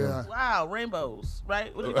the fucking. Yeah. Wow, rainbows,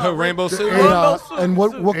 right? What do you call rainbow suit? And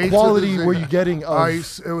what quality were you getting?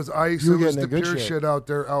 Ice. It was ice. It was the pure shit out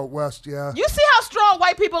there out west. Yeah. You see how strong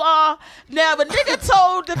white people are? Now, if a nigga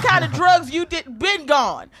told the kind of drugs you did, been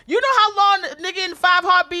gone. You know how long the nigga in 5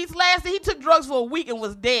 Heartbeats lasted? He took drugs for a week and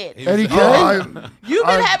was dead. Eddie K? You've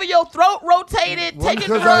been having your throat rotated, taking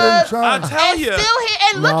drugs, I tell you, still here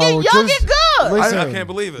and looking young and good. Listen, I can't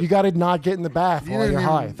believe it. You got to not get in the bath while you're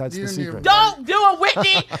high. That's the secret. Don't do it,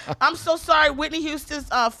 Whitney. I'm so sorry, Whitney Houston's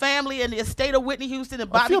family and the estate of Whitney Houston and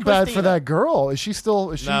Bobby I feel Christina. bad for that girl. Is she still? No,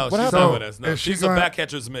 what she's happened? done with us. No, she's a back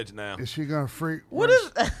catcher's midge now. Is she gonna freak?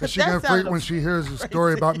 Is she gonna freak when she hears the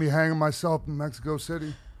story about me hanging myself in Mexico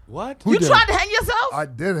City? What? You tried to hang yourself? I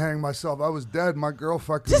did hang myself. I was dead. My girl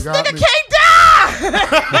fucking this got nigga me. can't die.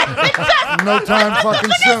 No time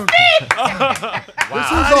fucking soon. Wow.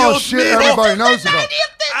 This is all shit everybody knows about.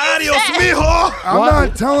 Adios, mijo. I'm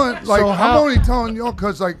not telling, like, So I'm only telling y'all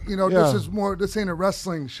because, like, you know, Yeah. this ain't a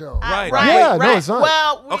wrestling show. Right. Yeah, no, it's not.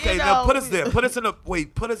 Well, Okay, now put us there. Put us in the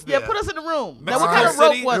put us there. Yeah, put us in the room. Now, Mexico what kind of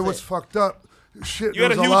City? rope was It was fucked up. Shit, You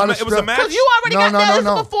had there a was huge a lot of it was a stuff. match? Because you already got that. This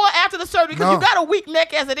no. is before or after the surgery because No. you got a weak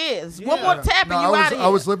neck as it is. One more tap and No, you out of here. I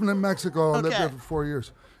was living in Mexico. I lived Okay. there for 4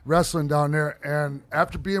 years, wrestling down there. And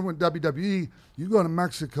after being with WWE, you go to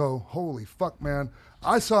Mexico. Holy fuck, man!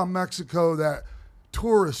 I saw Mexico that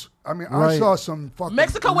tourists. I mean, I Right. saw some fucking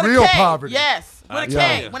Mexico with real a K. poverty. Yes, with a K.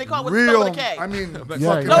 Yeah. When they call it Real. with a K. I mean, Yeah,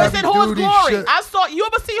 fucking No, it's in Horse heavy-duty Glory. shit. I saw. You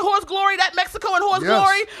ever see Horse Glory? That Mexico in Horse Yes.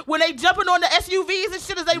 Glory when they jumping on the SUVs and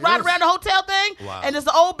shit as they ride Yes. around the hotel thing. Wow. And there's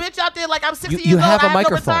an old bitch out there like I'm 60 You years old. have a I have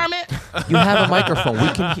microphone. no retirement. You have a microphone. We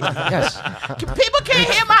can hear. Yes. People can't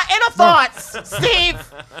hear my inner thoughts,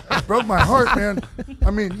 Steve. It broke my heart, man.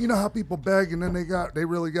 I mean, you know how people beg and then they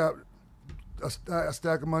really got a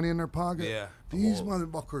stack of money in their pocket. Yeah. These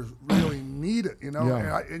motherfuckers really need it, you know.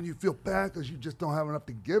 Yeah. And you feel bad because you just don't have enough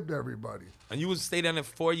to give to everybody. And you would stay down there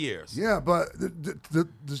for 4 years. Yeah, but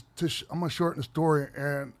I'm gonna shorten the story,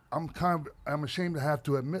 and I'm ashamed to have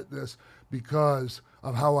to admit this because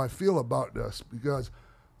of how I feel about this. Because,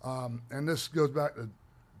 and this goes back to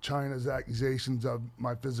China's accusations of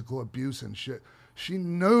my physical abuse and shit. She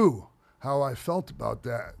knew how I felt about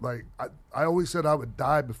that. Like I always said I would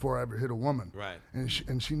die before I ever hit a woman. Right.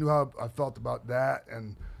 And she knew how I felt about that,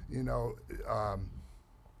 and you know,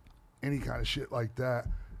 any kind of shit like that.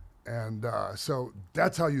 And so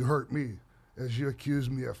that's how you hurt me, is you accuse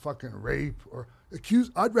me of fucking rape or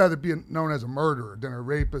I'd rather be known as a murderer than a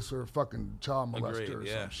rapist or a fucking child molester Agreed, or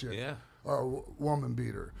yeah, some shit. yeah. Or a woman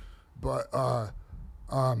beater. But I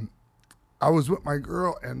was with my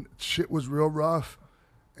girl and shit was real rough.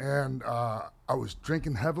 And I was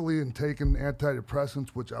drinking heavily and taking antidepressants,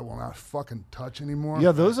 which I will not fucking touch anymore.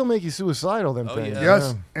 Yeah, those will make you suicidal, them things. yeah.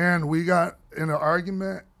 Yes, and we got in an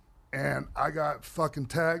argument, and I got fucking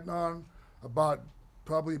tagged on about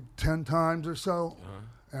probably 10 times or so,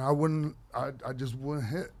 and I just wouldn't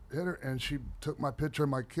hit her, and she took my picture of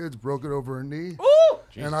my kids, broke it over her knee,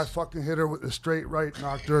 and I fucking hit her with a straight right,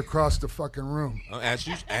 knocked her across the fucking room. As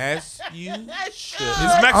you should. It's I'm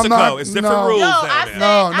Mexico. not- it's different no. rules Yo, down I there. said,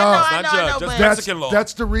 No, I no. know, It's I not know, judge, I know, just but Mexican law.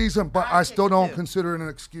 That's the reason, but I still don't too. consider it an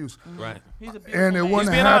excuse. Right. he's a beautiful And it man.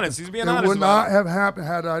 wouldn't being happen. honest. He's being it honest would about not it. have happened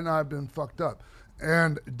had I not been fucked up.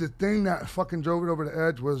 And the thing that fucking drove it over the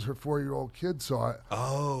edge was her 4-year-old kid saw it.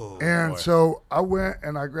 Oh. And boy. so I went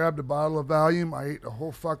and I grabbed a bottle of Valium. I ate the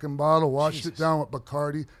whole fucking bottle, washed it down with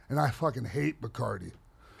Bacardi, and I fucking hate Bacardi.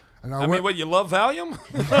 And I mean, what, you love Valium?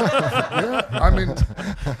 yeah, I mean,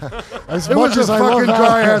 As it much was as a I love fucking that-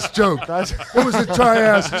 dry ass joke. That's- It was a dry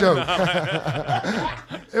ass joke.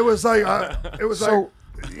 It was like, So-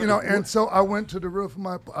 you know, and so I went to the roof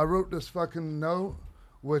of I wrote this fucking note,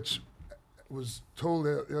 which was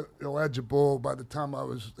totally illegible by the time I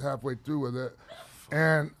was halfway through with it.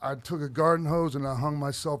 And I took a garden hose and I hung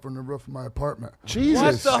myself on the roof of my apartment.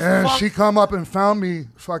 Jesus. What the And fuck? she come up and found me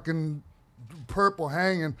fucking purple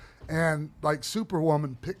hanging, and like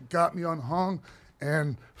Superwoman got me unhung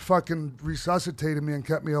and fucking resuscitated me and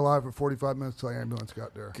kept me alive for 45 minutes till the ambulance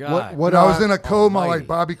got there. God. What And I was in a coma almighty. like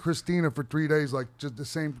Bobby Christina for 3 days, like just the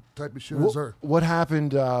same type of shit as her. What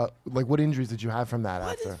happened? Like, what injuries did you have from that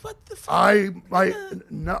after? What the fuck?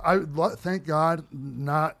 Thank God,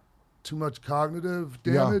 not too much cognitive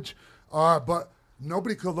damage. But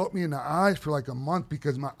nobody could look me in the eyes for like a month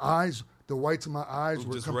because my eyes, the whites of my eyes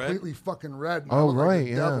were Just completely fucking red. And Oh, I looked like right, a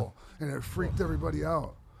yeah. devil, and it freaked everybody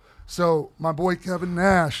out. So my boy Kevin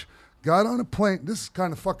Nash got on a plane. This is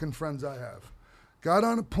kind of fucking friends I have. Got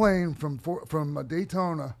on a plane from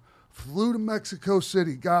Daytona, flew to Mexico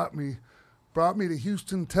City, got me, brought me to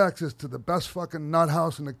Houston, Texas, to the best fucking nut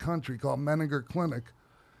house in the country called Menninger Clinic.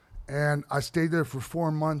 And I stayed there for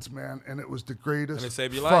 4 months, man, and it was the greatest And it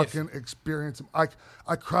saved your life. fucking experience. I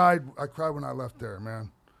cried when I left there,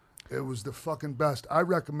 man. It was the fucking best. I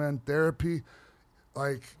recommend therapy.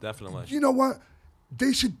 Like, Definitely. you know what?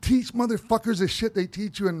 They should teach motherfuckers the shit they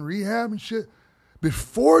teach you in rehab and shit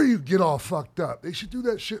before you get all fucked up. They should do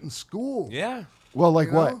that shit in school. Yeah. Well, like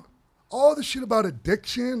you what? know? All the shit about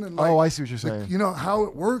addiction and like, Oh, I see what you're saying. you know how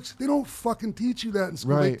it works. They don't fucking teach you that in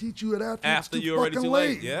school. They Right. teach you it after After it's too you're already fucking too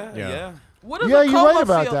late. Yeah. What does Yeah, a you're coma right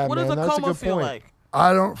about feel? that, What does man. a That's a coma good feel point. like?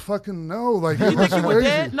 I don't fucking know. Like, You it think was you were crazy.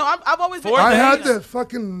 dead? No, I've always been. 4 I had days. the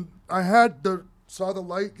fucking. I had the saw the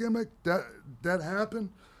light gimmick that happened.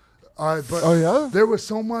 But Oh, yeah? there was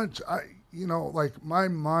so much. Like my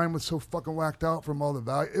mind was so fucking whacked out from all the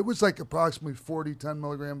value. It was like approximately 10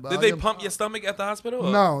 milligram Valium. Did they pump your stomach at the hospital?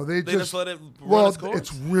 or No, they just let it run Well, its course?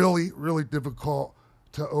 it's really, really difficult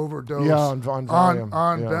to overdose on Valium,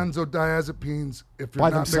 yeah. benzodiazepines if they're By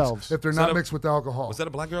not themselves. mixed, if they're not mixed with alcohol. Was that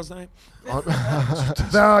a black girl's name?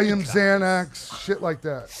 Valium, Xanax, shit like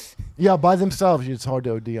that. Yeah, by themselves, it's hard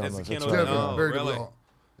to OD on That's those. the That's kind right. of- Yeah, very really? difficult.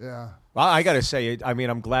 Yeah. Well, I got to say, I mean,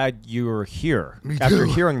 I'm glad you were here Me after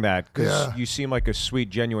too. hearing that because Yeah. you seem like a sweet,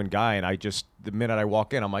 genuine guy. And the minute I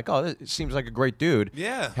walk in, I'm like, oh, this seems like a great dude.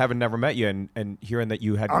 Yeah. Having never met you and hearing that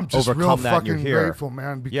you had I'm just real overcome that and you're fucking here. grateful,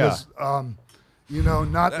 man, because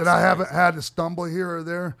not that I haven't had to stumble here or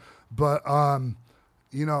there, but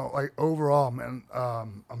like overall, man,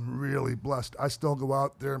 I'm really blessed. I still go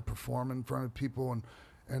out there and perform in front of people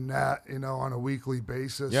and that, on a weekly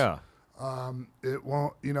basis. Yeah. It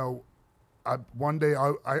won't, one day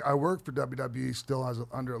I work for WWE still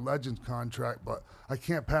under a Legends contract, but I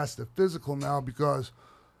can't pass the physical now because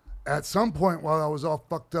at some point while I was all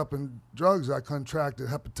fucked up in drugs, I contracted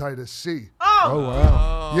hepatitis C. Oh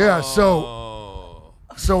wow. Yeah,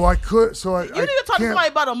 so I could, so I You need to talk to somebody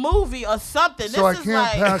about a movie or something. so I this is can't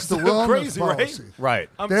like pass the wellness crazy, right? policy. Right.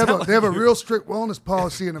 They have a real strict wellness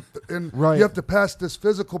policy, and Right. you have to pass this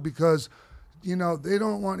physical because they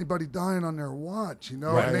don't want anybody dying on their watch, and they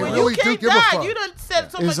Right. Well, really you do can't give a die. fuck. You done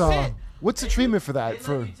said so much shit. What's the treatment for that?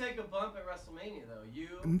 For you take a bump at WrestleMania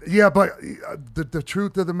though. Yeah, but the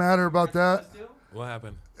truth of the matter about that, What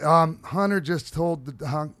happened? Hunter just told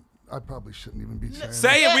I probably shouldn't even be saying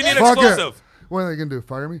Say it. We need Fuck it. exclusive. What are they gonna do?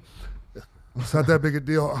 Fire me? It's not that big a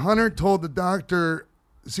deal. Hunter told the doctor,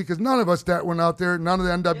 because none of us that went out there, none of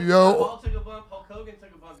the NWO, Paul took a bump. Hulk Hogan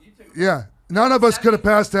took a bump. You took a bump. yeah, none of us could have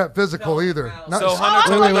passed that physical either. Not- So Hunter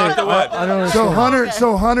told the doctor what? I don't So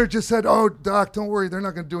understand. Hunter just said, "Oh, doc, don't worry, they're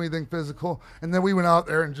not going to do anything physical." And then we went out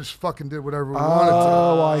there and just fucking did whatever we wanted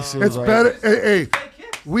Oh, I see. to. It's right. better. Hey,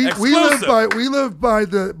 we Exclusive. live by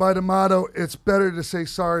the motto. It's better to say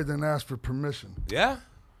sorry than ask for permission. Yeah.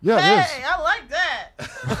 Yeah, it is. Hey, I like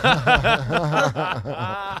that.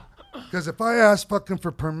 Because if I asked fucking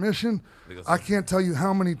for permission, I can't tell you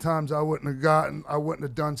how many times I wouldn't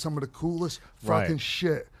have done some of the coolest fucking Right.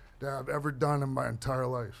 shit that I've ever done in my entire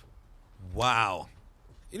life. Wow.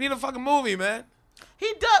 You need a fucking movie, man.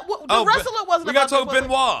 He does. The wrestler wasn't. We got to about talk to-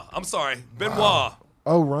 Benoit. I'm sorry. Benoit.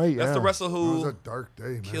 Oh right, yeah. That's the wrestler It was a who dark day,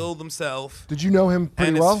 man. killed himself Did you know him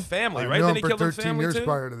pretty and well? his family, I right? knew Then him he for killed his 13 family years too?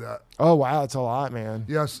 prior to that. Oh wow, that's a lot, man.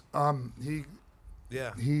 Yes,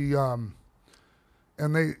 Yeah. he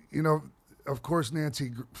and they, of course,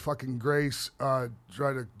 Nancy fucking Grace tried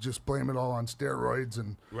to just blame it all on steroids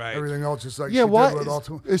and Right. everything else, just like Yeah, she why did with is-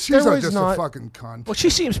 Ultimate. is She's steroids just not- a fucking cunt. Well, she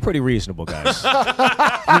seems pretty reasonable, guys.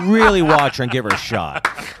 You really watch her and give her a shot.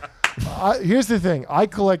 Here's the thing. I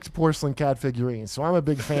collect porcelain cat figurines, so I'm a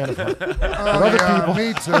big fan of her. Oh, yeah,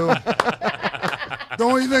 me too. The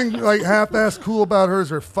only thing like half-ass cool about her is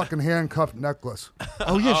her fucking handcuffed necklace.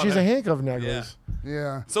 Oh yeah, she's a handcuff necklace.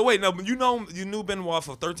 Yeah, So wait, no, you knew Benoit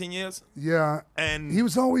for 13 years? yeah. And He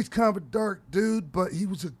was always kind of a dark dude, but he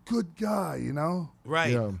was a good guy,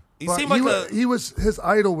 right. Yeah. He But seemed like his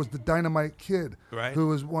idol was the Dynamite Kid, Right. who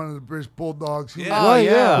was one of the British Bulldogs. Who, Yeah. Oh,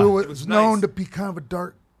 yeah. who It was was known nice. to be kind of a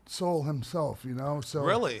dark soul himself, So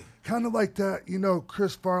Really? kind of like that,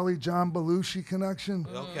 Chris Farley, John Belushi connection.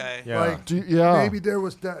 Okay. Yeah. Like maybe there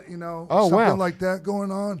was that, Oh, something wow. like that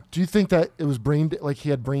going on. Do you think that it was like he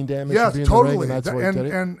had brain damage? Yes, to be in totally. The ring and that's what did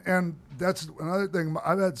it? And that's another thing.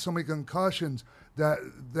 I've had so many concussions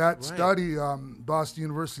that study, Boston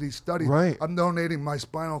University study. Right. I'm donating my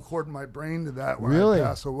spinal cord and my brain to that when Really? I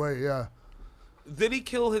pass away. Yeah. Did he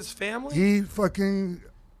kill his family? He fucking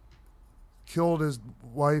killed his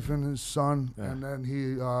wife and his son, and then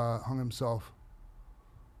he hung himself.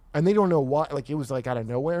 And they don't know why. Like it was like out of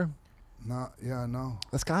nowhere. No.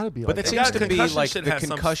 That's got to be. But like that Yeah, seems to be concussion like should the have some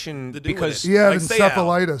concussion to do with because it. He had Like, say Al.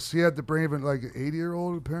 encephalitis. He had the brain of like an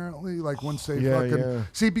 80-year-old apparently. Like once they Yeah, fucking yeah.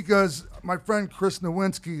 see, because my friend Chris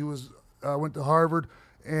Nowinski was went to Harvard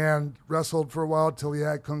and wrestled for a while till he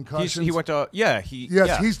had concussions. he went to Yes,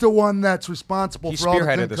 yeah. he's the one that's responsible He for all the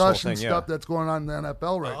spearheaded this whole concussion thing, yeah. stuff that's going on in the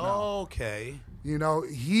NFL right now. Okay.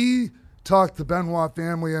 He talked the Benoit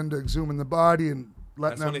family into exhuming the body and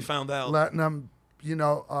letting That's when them they found out. letting them,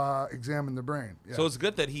 examine the brain. Yeah. So it's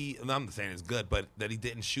good that I'm not saying it's good, but that he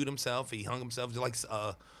didn't shoot himself. He hung himself just like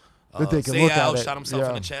That they can Say look Al at it. shot himself in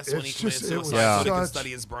Yeah. the chest when he It's committed just- it was suicide so they can such-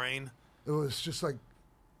 study his brain. It was just like,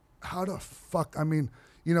 how the fuck? I mean,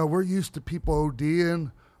 we're used to people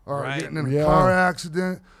ODing or Right. getting in a Yeah. car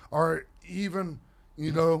accident or even,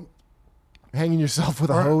 hanging yourself with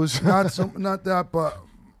a or hose. not that, but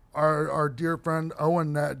our dear friend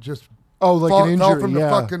Owen that just Oh, like an fell injury, from the yeah.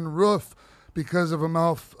 fucking roof because of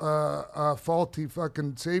a faulty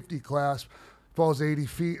fucking safety clasp, falls 80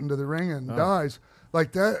 feet into the ring and dies.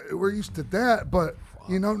 Like that, we're used to that, but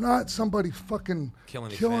You know, not somebody fucking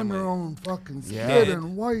Killing killing their their family. own fucking Yeah. kid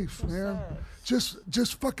and wife, man.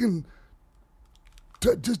 Just fucking,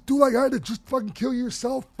 just do like I did. Just fucking kill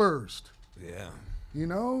yourself first. Yeah. You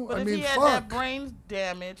know, But I if mean, he had fuck. that brain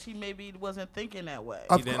damage, he maybe wasn't thinking that way.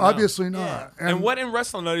 didn't know. Obviously not. Yeah. And what in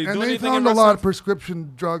wrestling? Are they And doing they anything found in a lot of wrestling?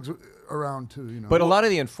 prescription drugs around too. You know, But a lot of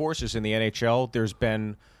the enforcers in the NHL, there's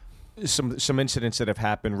been some incidents that have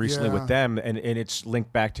happened recently Yeah. with them, and it's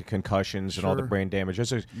linked back to concussions and all the Sure. brain damage.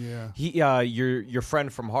 Yeah. Your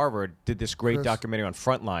friend from Harvard did this great Chris. documentary on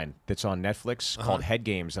Frontline that's on Netflix called Head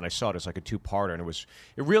Games, and I saw it as like a 2-parter, and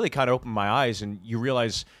it really kind of opened my eyes, and you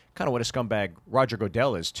realize kind of what a scumbag Roger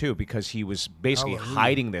Goodell is too, because he was basically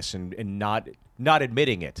hiding this and not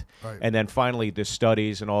admitting it. Right. And then finally the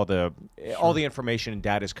studies and all the information and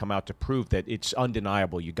data has come out to prove that it's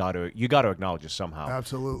undeniable. You got to acknowledge it somehow.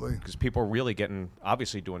 absolutely. Because people are really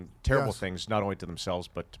obviously doing terrible Yes. things, not only to themselves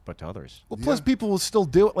but to others. Well, plus people will still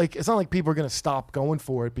do it. Like, it's not like people are going to stop going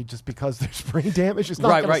for it just because there's brain damage. It's not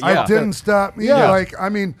Right, gonna right, stop yeah. It didn't stop me. Yeah. Like, I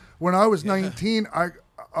mean, when I was 19,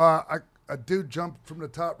 a dude jumped from the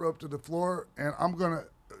top rope to the floor, and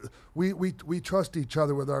we trust each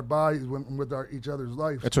other with our bodies, with each other's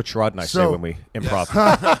life. That's what Sherrod and I say So- when we improv.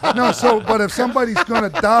 No, but if somebody's gonna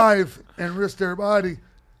dive and risk their body,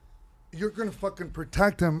 you're gonna fucking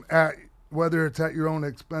protect him whether it's at your own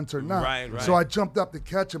expense or not. Right, right. So I jumped up to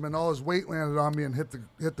catch him, and all his weight landed on me and hit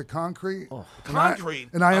the concrete. Concrete?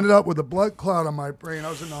 And I ended up with a blood cloud on my brain. I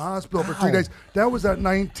was in the hospital for 3 days. That was at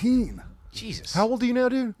 19. Jesus. How old are you now,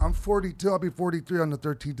 dude? I'm 42. I'll be 43 on the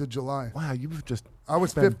 13th of July. Wow, you've just. I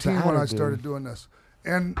was been 15 when I battered, started dude. doing this.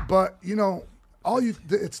 But you know,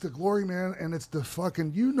 it's the glory, man, and it's the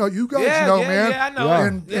fucking, you guys Yeah, know, yeah, man. yeah, I know. Yeah.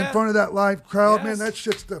 In Yeah. front of that live crowd, man, Yes. that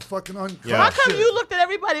shit's the fucking uncut Yeah. How come shit. you looked at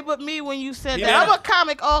everybody but me when you said Yeah. that? I'm a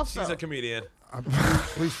comic also. She's a comedian.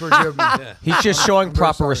 Please forgive me. He's just showing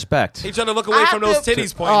proper sorry. respect. He's trying to look away I from have those to-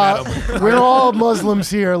 titties pointing at him. We're all Muslims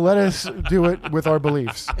here. Let us do it with our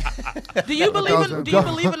beliefs. Do you believe in? doesn't- Do you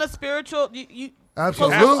believe in a spiritual? You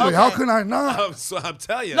Absolutely. Okay. How can I not? So I'm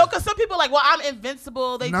telling you. No, because some people are like, well, I'm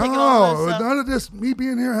invincible. They take it all No, this stuff. none of this. Me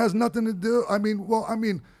being here has nothing to do. I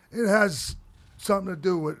mean, it has something to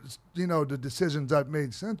do with the decisions I've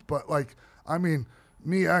made since. But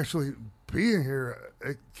me actually being here,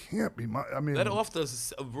 it can't be my. I mean, Let off the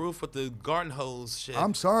roof with the garden hose shit.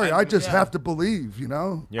 I'm sorry. I just have to believe.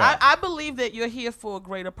 Yeah. I believe that you're here for a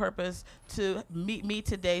greater purpose to meet me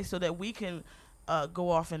today so that we can go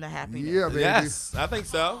off into happiness. Yeah, baby. Yes, I think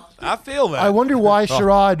so. I feel that. I wonder why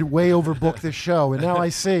Sherrod way overbooked this show, and now I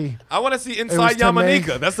see. I want to see was Inside to make-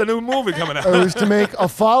 Yamaneika. That's the new movie coming out. It was to make a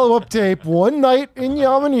follow-up tape one night in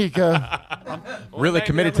Yamaneika. Really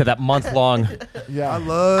committed to that month-long. I Yeah.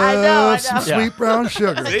 love I know. some sweet brown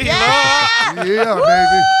sugar. See, Yeah,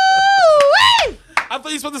 baby. Woo-wee! I thought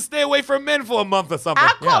you were supposed to stay away from men for a month or something.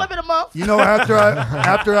 I'll call him in a month. You know, after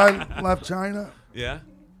I left China, Yeah.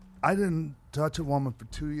 I didn't touch a woman for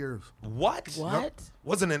 2 years. What? What?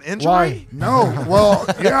 Wasn't an injury? Why? No, well,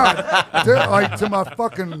 yeah, to my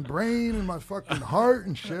fucking brain and my fucking heart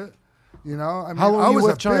and shit. I mean, How long I you was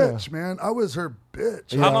with a China? bitch, man. I was her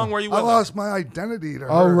bitch. How long were you with I her? lost my identity to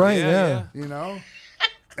her. Oh, right, yeah.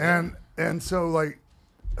 And so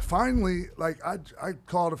finally, I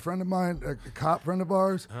called a friend of mine, a cop friend of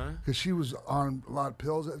ours, because she was on a lot of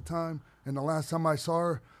pills at the time. And the last time I saw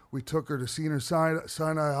her, we took her to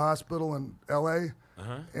Sinai Hospital in L.A.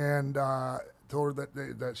 And told her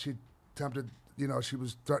that she attempted, she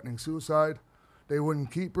was threatening suicide. They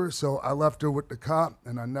wouldn't keep her, so I left her with the cop,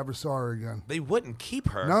 and I never saw her again. They wouldn't keep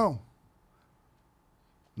her. No.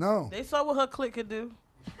 They saw what her clique could do.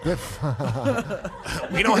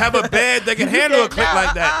 We don't have a bed that can handle a click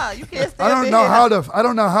like that. You can't stay I up don't in know here. how I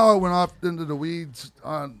don't know how I went off into the weeds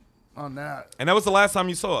on that. And that was the last time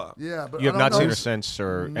you saw her. Yeah, but You have I not don't seen know. her since,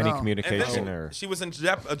 or any No. And communication, then or she was in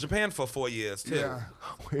Japan for 4 years too. Yeah.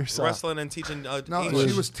 Where's Wrestling and teaching No, English.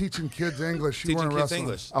 she was teaching kids English. She teaching wasn't kids wrestling.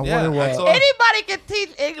 English. I yeah, wonder what- that's all. Anybody can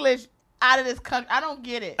teach English out of this country. I don't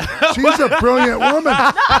get it. She's a brilliant woman. No,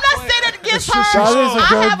 I'm not saying that against her. That is a I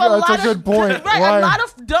good- have that's a lot good of, point. Right, Why? a lot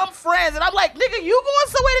of dumb friends, and I'm like, nigga, you going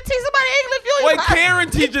somewhere to teach somebody English? You Wait, ain't got- Karen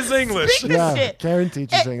teaches English. Speak this Yeah, shit. Karen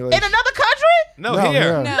teaches in, English. In another country? No, No, here.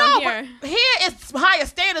 here. No, No, here. but here it's higher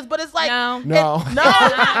standards, but it's like No. No.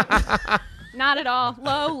 no. Not at all.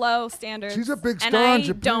 Low standards. She's a big and star I in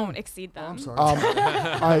Japan. don't exceed them. I'm sorry.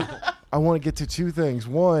 I want to get to two things.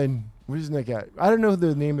 One, where's Nick at? I don't know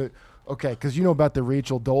the name of. Okay, because you know about the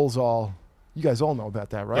Rachel Dolezal. You guys all know about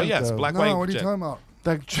that, right? Oh, yes, The- black no, white what are you chick. talking about?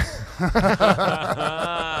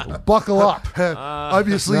 Buckle up.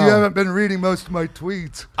 Obviously, no. you haven't been reading most of my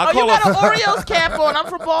tweets. Oh, you got an Oreos cap on. I'm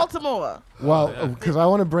from Baltimore. Well, because I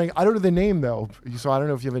want to bring. I don't know the name though, so I don't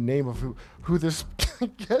know if you have a name of who this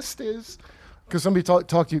guest is. Because somebody talk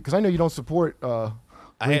to you. Because I know you don't support.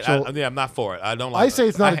 Rachel. I'm not for it. I don't like. I say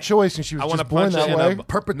it's not a choice, and she was just born that way.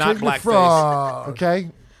 Perpetrating not blackface. fraud. Okay.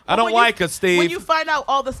 I don't like her, Steve. When you find out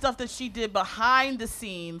all the stuff that she did behind the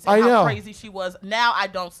scenes and I know. how crazy she was, now I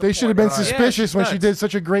don't support They should have been her. suspicious when she did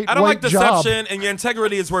such a great I don't like white job. deception, and your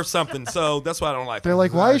integrity is worth something. So that's why I don't like. They're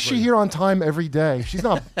like, why is she here on time every day? She's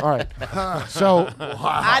not. All right. So,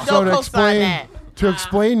 I don't co-sign that. To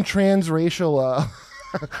explain transracial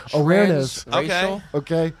awareness.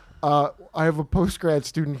 Okay. I have a post-grad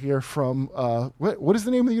student here from what is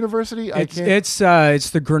the name of the university? It's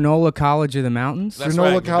the Granola College of the Mountains. That's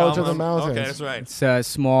Granola right. College of the Mountains. Okay, that's right. It's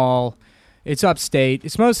small. It's upstate.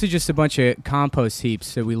 It's mostly just a bunch of compost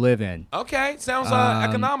heaps that we live in. Okay, sounds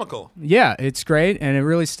economical. Yeah, it's great, and it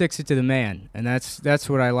really sticks it to the man, and that's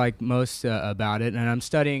what I like most about it. And I'm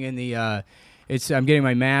studying in the. I'm getting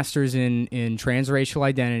my master's in transracial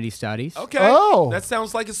identity studies. Okay. Oh. That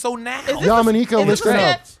sounds like it's so now. Yamaneika, listen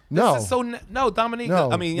up. No. This is so no, Dominica.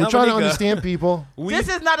 No. I mean, we're trying to Yamaneika. understand people. This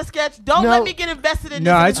is not a sketch. Don't let me get invested in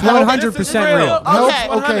this. No, it's 100% real. Okay.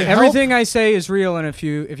 Okay. Everything I say is real, and if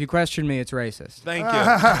you question me, it's racist. Thank you.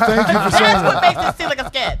 Thank you for saying That's what that. makes it seem like a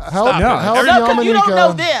sketch. Help No, because you don't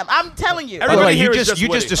know them. I'm telling you. Everybody you here is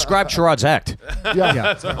just described Sherrod's act.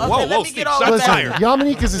 Yeah. Whoa, let me Steve, get all shots that. fired.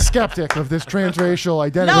 Yamaneika's a skeptic of this transracial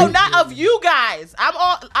identity. No, not of you guys.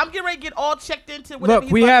 I'm getting ready to get all checked into whatever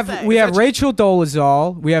Look, we have Rachel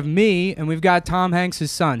Dolezal, we have me, and we've got Tom Hanks'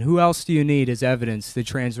 son. Who else do you need as evidence that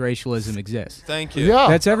transracialism exists? Thank you. Yeah.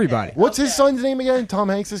 That's everybody. What's his son's name again? Tom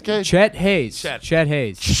Hanks' kid? Chet Hayes. Chet.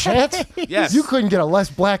 Hayes. Chet? Yes. You couldn't get a less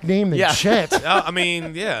black name than Chet. I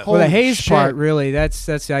mean, yeah. Well, the Holy Hayes shit. part, really, that's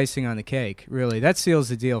the icing on the cake. Really, that seals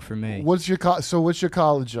the deal for me. What's your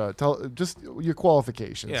college? Tell just your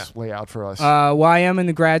qualifications. Yeah. Lay out for us. Well, I am in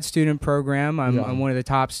the grad student program. I'm one of the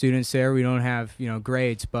top students there. We don't have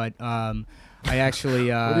grades, but I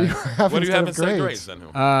actually. what do you have instead of grades then?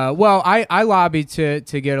 Well, I lobbied to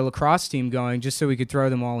get a lacrosse team going just so we could throw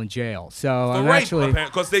them all in jail. So I'm actually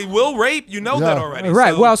because they will rape. You know that already.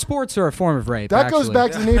 Right. So. Well, sports are a form of rape. That goes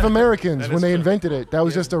back to the Native Americans when they true. invented it. That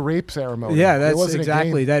was just a rape ceremony. Yeah, It that's wasn't a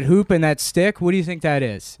exactly game. that hoop and that stick. What do you think that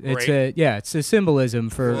is? It's Rape. it's a symbolism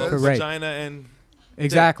for rape. Vagina and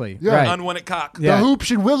Exactly. Yeah. Right. unwanted cock. Yeah. The hoop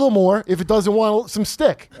should wiggle more if it doesn't want some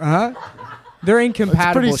stick. They're It's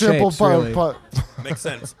incompatible pretty simple. shapes, really. Makes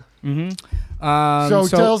sense. So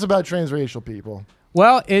tell us about transracial people.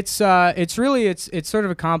 Well, it's sort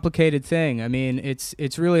of a complicated thing. I mean,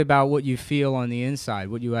 it's really about what you feel on the inside,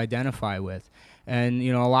 what you identify with. And,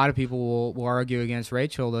 a lot of people will argue against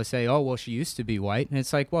Rachel. They'll say, oh, well, she used to be white. And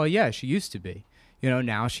it's like, well, yeah, she used to be.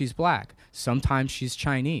 Now she's black. Sometimes she's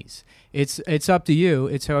Chinese. It's up to you.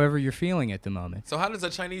 It's however you're feeling at the moment. So how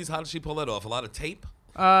does she pull that off? A lot of tape?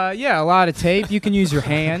 Yeah, a lot of tape. You can use your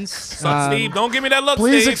hands. Steve, don't give me that look,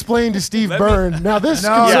 Please Steve. explain to Steve Byrne. Now this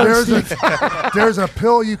No, concerns Steve. there's a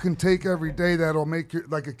pill you can take every day that'll make your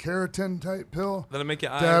like a keratin type pill. That'll make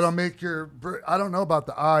your eyes. That'll make your. I don't know about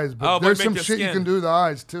the eyes, but but there's make some your shit you skin. can do to the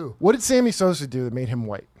eyes too. What did Sammy Sosa do that made him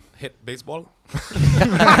white? Hit baseball? He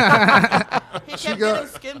kept getting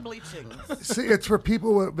skin bleaching. See, it's for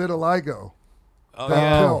people with vitiligo. Oh, That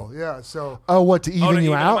yeah. pill, yeah. So Oh, what to even to you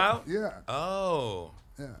even out? them yeah. Oh.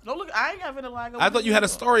 No, look, I ain't having a lag. I thought you had a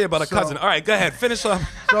story about a cousin. All right, go ahead. Finish up.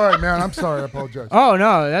 Sorry, man. I'm sorry. I apologize. Oh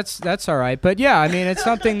no, that's all right. But yeah, I mean, it's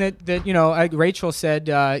something that Rachel said.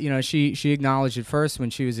 She acknowledged it first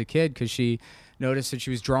when she was a kid because she noticed that she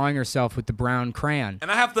was drawing herself with the brown crayon. And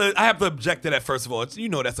I have to object to that first of all.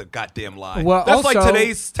 That's a goddamn lie. Well, that's like also-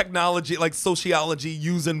 today's technology, like sociology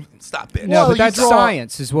using. Stop it. No, Well, but you that's draw-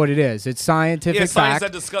 science, is what it is. It's scientific Yeah, science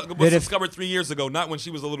fact. that was that if- discovered 3 years ago, not when she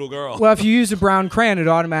was a little girl. Well, if you use a brown crayon, it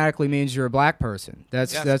automatically means you're a black person.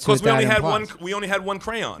 That's what because that we implies. only had one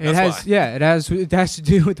crayon. It That's has, why. yeah, it has to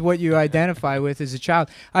do with what you identify with as a child.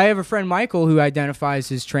 I have a friend, Michael, who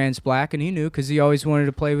identifies as trans black, and he knew because he always wanted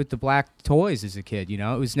to play with the black toys as a kid. It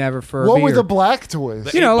was never Furby. What were or, the black toys?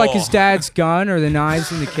 The- like 8-ball. his dad's gun or the knives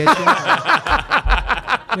in the kitchen.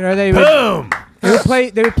 They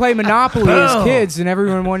would, They would play Monopoly as kids, and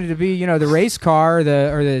everyone wanted to be, the race car or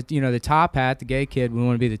the top hat. The gay kid would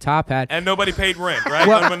want to be the top hat. And nobody paid rent, right?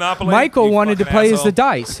 Well, On Monopoly. Michael You wanted to fucking play as the asshole.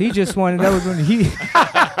 dice. He just wanted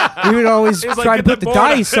he would always He was like, try to "Get put the the board out."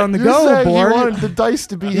 dice on the You go said board. he wanted the dice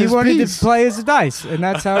to be He his wanted piece. to play as a dice, and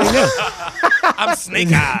that's how he did. I'm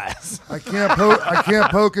Snake Eyes. I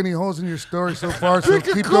can't poke any holes in your story so far. So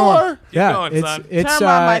keep going. Yeah, going, son. it's Turn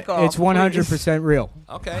my mic off, it's 100% real.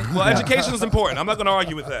 Okay. Well, education is important. I'm not going to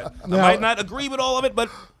argue with that. I might not agree with all of it, but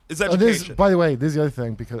it's education. By the way, this is the other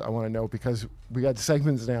thing because I want to know because we got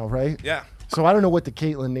segments now, right? Yeah. So I don't know what the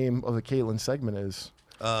Caitlyn name of the Caitlyn segment is.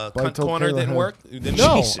 Cunt corner didn't work?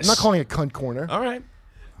 No, I'm not calling it cunt corner. All right.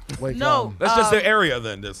 Like, No. That's just their area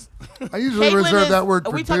then. Just. I usually reserve that word Are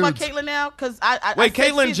for we talking about dudes. Caitlyn now? Because I Wait,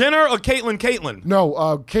 said Caitlyn she's- Jenner or Caitlyn? No,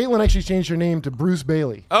 Caitlyn actually changed her name to Bruce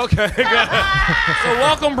Bailey. Okay. Good. So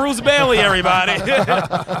welcome Bruce Bailey, everybody.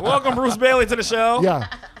 Welcome Bruce Bailey to the show. Yeah.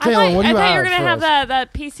 I Caitlyn, what do you thought have you were gonna for have us?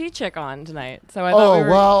 that PC chick on tonight. So I thought we were.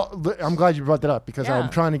 Well, I'm glad you brought that up because Yeah. I'm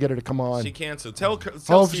trying to get her to come on. She canceled. Tell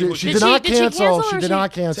Oh, Steve who she is. did not Did she cancel. cancel She or did she-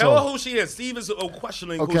 not cancel. Tell her who she is. Steve is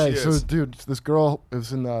questioning who Okay, she so is. dude, this girl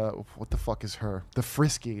is in the what the fuck is her? The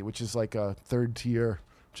Frisky, which is like a third tier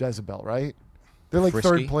Jezebel, right? They're like Frisky?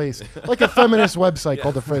 third place, like a feminist website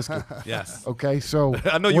called the Frisky. Yes. Okay, so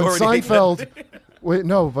I know you when already hate that. Seinfeld. Wait,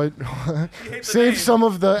 no, but save some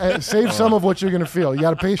of the some of what you're gonna feel. You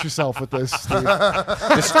got to pace yourself with this, Steve.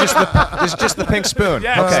 This is just the pink spoon.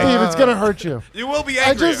 Yes. Okay. Steve, it's gonna hurt you. You will be I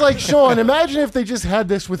angry. just like Sean. Imagine if they just had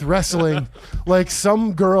this with wrestling. Like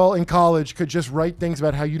some girl in college could just write things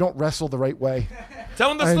about how you don't wrestle the right way.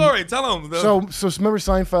 Tell him the And story. Tell him. So remember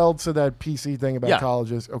Seinfeld said that PC thing about Yeah.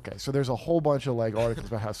 colleges? Okay, so there's a whole bunch of like articles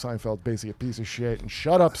about how Seinfeld's basically a piece of shit and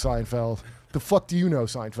shut up, Seinfeld. The fuck do you know,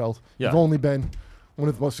 Seinfeld? Yeah. You've only been one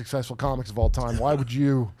of the most successful comics of all time. Why would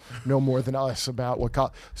you know more than us about what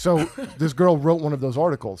So this girl wrote one of those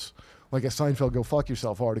articles, like a Seinfeld go fuck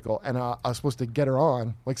yourself article, and I was supposed to get her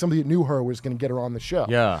on. Like somebody that knew her was going to get her on the show.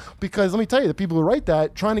 Yeah. Because let me tell you, the people who write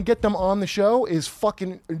that, trying to get them on the show is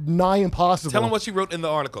fucking nigh impossible. Tell him what she wrote in the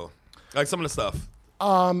article. Like some of the stuff.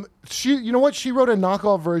 You know what? She wrote a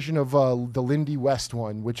knockoff version of the Lindy West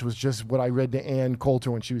one, which was just what I read to Ann Coulter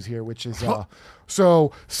when she was here, which is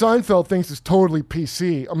so Seinfeld thinks it's totally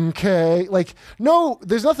PC. Okay, like no,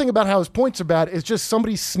 there's nothing about how his points are bad. It's just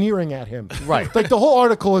somebody sneering at him. Right. Like the whole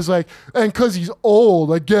article is like, and because he's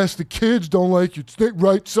old, I guess the kids don't like you.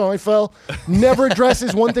 Right, Seinfeld? Never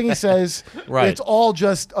addresses one thing he says. Right. It's all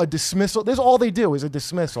just a dismissal. This all they do is a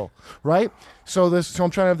dismissal, right? So I'm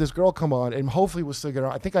trying to have this girl come on, and hopefully we'll still get her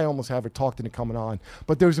on. I think I almost have her talked into coming on,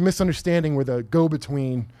 but there was a misunderstanding where the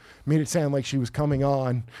go-between made it sound like she was coming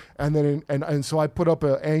on, and then and so I put up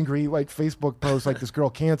an angry like Facebook post like this girl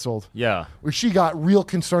canceled. Yeah. Which she got real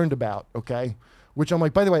concerned about. Okay. Which I'm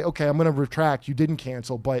like, by the way, okay, I'm going to retract. You didn't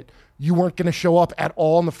cancel, but you weren't going to show up at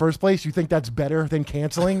all in the first place. You think that's better than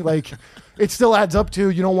canceling? Like, it still adds up to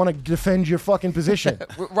you don't want to defend your fucking position.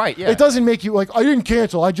 Right, yeah. It doesn't make you like, I didn't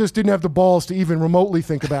cancel. I just didn't have the balls to even remotely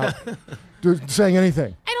think about saying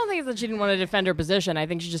anything. I don't think it's that she didn't want to defend her position. I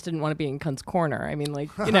think she just didn't want to be in cunt's corner. I mean, like,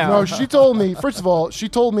 you know. No, she told me, first of all, she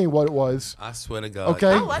told me what it was. I swear to God.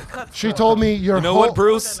 Okay? I like cuts. She told me your You know whole, what,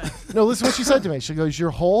 Bruce? No, listen what she said to me. She goes, your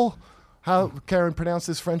whole, how, Karen, pronounce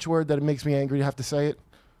this French word that it makes me angry to have to say it?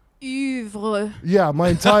 Oeuvre. Yeah, my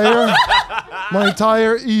entire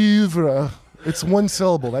oeuvre. It's one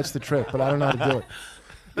syllable. That's the trick, but I don't know how to do it.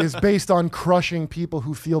 Is based on crushing people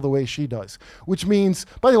who feel the way she does. Which means,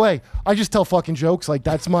 by the way, I just tell fucking jokes like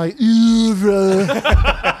that's my oeuvre.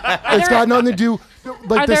 It's got nothing to do.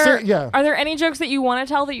 Like Are there any jokes that you want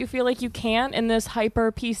to tell that you feel like you can't in this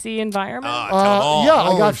hyper PC environment?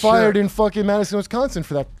 I got shit. fired in fucking Madison, Wisconsin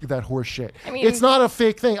for that horse shit. I mean- It's not a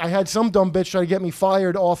fake thing. I had some dumb bitch try to get me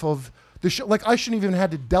fired off of the show. Like I shouldn't even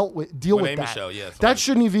had to deal with Amy that. show, yeah, it's That fine.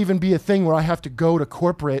 shouldn't even be a thing where I have to go to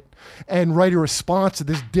corporate and write a response to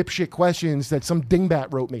this dipshit questions that some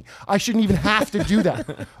dingbat wrote me. I shouldn't even have to do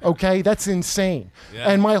that. Okay, that's insane.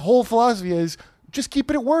 Yeah. And my whole philosophy is, just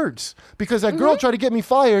keep it at words. Because that girl tried to get me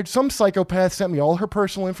fired. Some psychopath sent me all her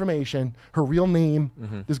personal information, her real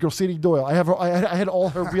name. This girl, Sadie Doyle. I had all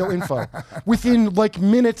her real info. Within like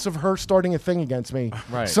minutes of her starting a thing against me,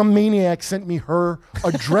 Right. some maniac sent me her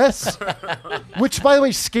address, which, by the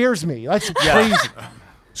way, scares me. That's crazy.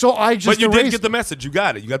 So I just But you did erased. get the message. You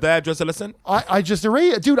got it. You got the address to listen? I just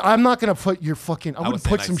erased it. Dude, I'm not going to put your fucking... I would would say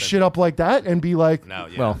put nice some thing. shit up like that and be like, No,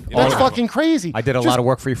 yeah. Well, You that's know. fucking crazy. I did a Just- lot of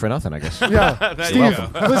work for you for nothing, I guess. Yeah, There Steve, you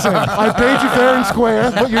go. listen, I paid you fair and square,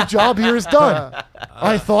 but your job here is done.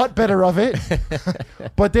 I thought better of it.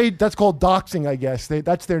 But that's called doxing, I guess.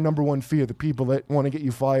 That's their number one fear, the people that want to get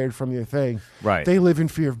you fired from your thing. Right. They live in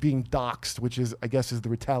fear of being doxed, which is, I guess, is the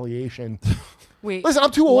retaliation Wait, Listen, I'm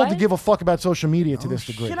too old to what? give a fuck about social media to this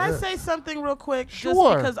degree. Can I say something real quick? Sure.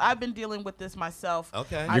 Just because I've been dealing with this myself.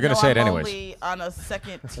 Okay. You're gonna say it I'm anyways. only on a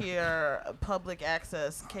second tier public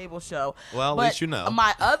access cable show. Well, at but least you know.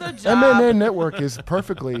 My other job. MNN Network is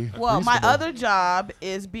perfectly Well, my reasonable. other job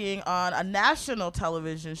is being on a national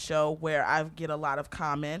television show where I get a lot of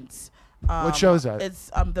comments. What show is that? It's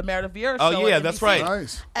the Meredith Vieira Oh, show. yeah, on that's NBC. right.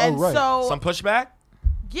 Nice. And right. so Some pushback?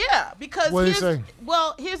 yeah, because What do you say?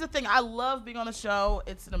 well, here's the thing. I love being on the show.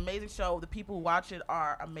 It's an amazing show. The people who watch it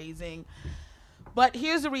are amazing. But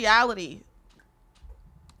here's the reality.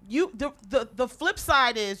 The flip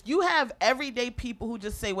side is you have everyday people who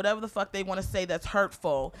just say whatever the fuck they want to say that's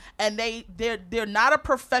hurtful, and they're not a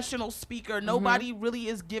professional speaker. Nobody really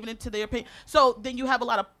is giving it to their opinion. So then you have a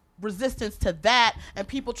lot of resistance to that, and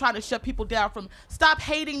people trying to shut people down from stop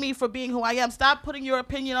hating me for being who I am, stop putting your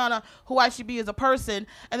opinion on who I should be as a person.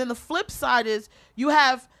 And then the flip side is you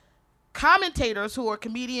have commentators who are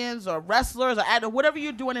comedians or wrestlers or actors, whatever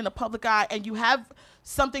you're doing in the public eye, and you have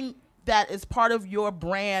something that is part of your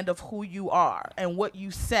brand of who you are and what you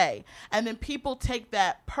say. And then people take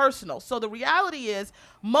that personal. So the reality is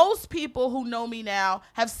most people who know me now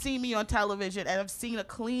have seen me on television and have seen a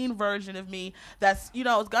clean version of me that's,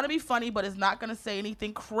 it's going to be funny, but it's not going to say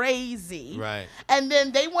anything crazy. Right. And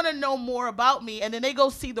then they want to know more about me. And then they go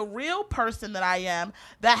see the real person that I am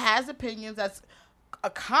that has opinions, that's a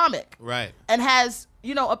comic. Right. And has,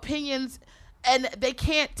 opinions, and they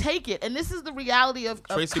can't take it. And this is the reality of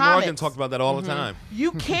Tracy comics. Morgan talked about that all the time.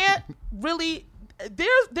 You can't really.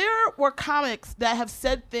 There were comics that have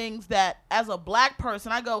said things that, as a black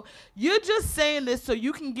person, I go, you're just saying this so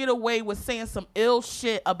you can get away with saying some ill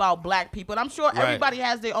shit about black people. And I'm sure everybody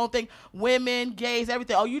has their own thing. Women, gays,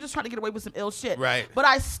 everything. Oh, you just trying to get away with some ill shit. Right. But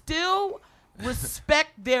I still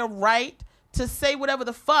respect their right to say whatever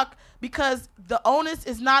the fuck, because the onus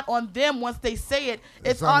is not on them once they say it.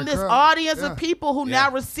 It's on this audience of people who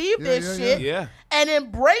now receive this shit and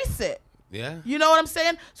embrace it. Yeah. You know what I'm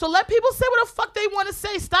saying? So let people say what the fuck they want to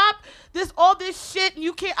say. Stop all this shit. And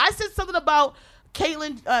you can't. I said something about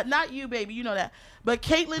Caitlyn, not you, baby, you know that. But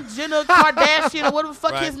Caitlyn Jenner Kardashian or whatever the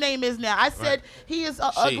fuck his name is now. I said he is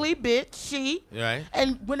an ugly bitch. She. Right.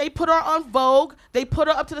 And when they put her on Vogue, they put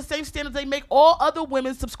her up to the same standards they make all other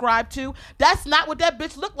women subscribe to. That's not what that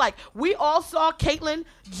bitch looked like. We all saw Caitlyn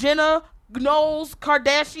Jenner, Knowles,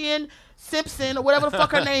 Kardashian, Simpson, or whatever the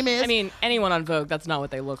fuck her name is. I mean, anyone on Vogue, that's not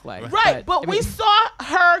what they look like. Right, but we saw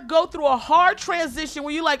her go through a hard transition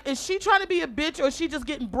where you're like, is she trying to be a bitch or is she just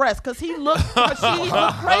getting breasts? Because she looked crazy.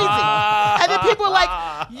 And then people are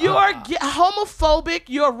like, you're homophobic,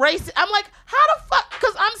 you're racist. I'm like, how the fuck?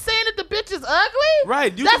 Because I'm saying that the bitch is ugly?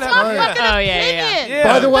 Right. That's my fucking opinion. Yeah.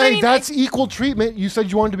 By the way, that's equal treatment. You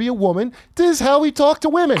said you wanted to be a woman. This is how we talk to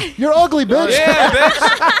women. You're ugly, bitch. Yeah,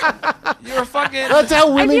 bitch. You're a fucking... That's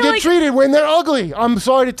how women get treated when they're ugly. I'm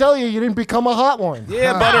sorry to tell you, you didn't become a hot one.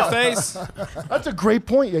 Yeah, butterface. That's a great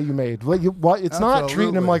point that you made. Like, it's not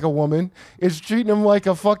treating him like a woman. It's treating him like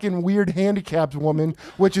a fucking weird handicapped woman,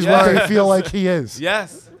 which is what they feel like he is.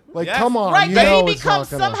 Yes. Like, come on. Right, you but know he it's not becomes,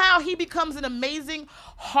 gonna- somehow he becomes an amazing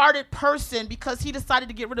hearted person because he decided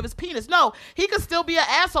to get rid of his penis. No, he could still be an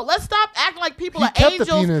asshole. Let's stop acting like people He are kept the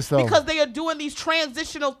angels penis, though. because they are doing these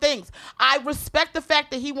transitional things. I respect the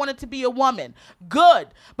fact that he wanted to be a woman. Good.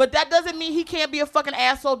 But that doesn't mean he can't be a fucking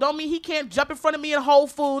asshole. Don't mean he can't jump in front of me in Whole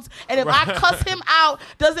Foods. And if I cuss him out,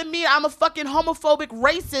 doesn't mean I'm a fucking homophobic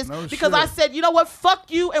racist because I said, you know what,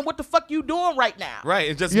 fuck you and what the fuck you doing right now. Right.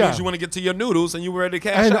 It just means you want to get to your noodles and you ready to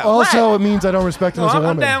cash And out. also, it means I don't respect him as a I'm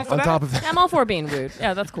woman. down for on that. top of that. I'm all for being rude.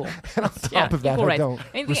 Yeah, that's cool. On top of that, equal I rights. don't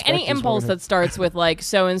Any respect his impulse womanhood. that starts with like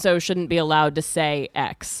so and so shouldn't be allowed to say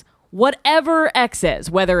X. Whatever X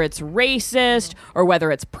is, whether it's racist or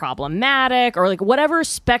whether it's problematic or like whatever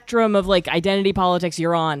spectrum of like identity politics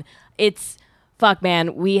you're on, it's fuck,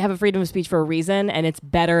 man, we have a freedom of speech for a reason, and it's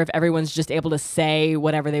better if everyone's just able to say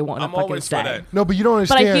whatever they want to fucking say. No, but you don't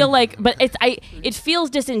understand. But I feel like, it feels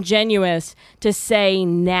disingenuous to say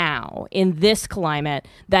now in this climate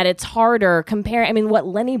that it's harder. I mean, what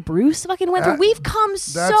Lenny Bruce fucking went through. We've come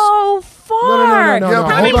so far. No.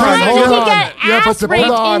 How many times did he get ass raped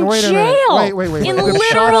in jail? Wait. In Shut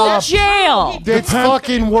literal up. jail. It's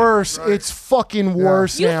fucking worse. It's fucking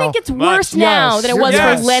worse You now. think it's worse now than it was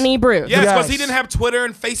for Lenny Bruce? Yes, because he didn't have Twitter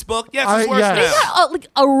and Facebook. Yes, it's worse yes. He now. got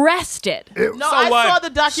arrested. No, So I what? saw the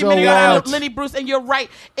documentary So on what? Lenny Bruce, and you're right.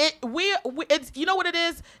 It's you know what it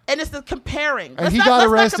is, and it's the comparing. And he got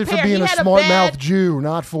arrested for being a smart-mouthed Jew,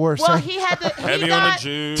 not for Well, saying. he had to. Heavy on the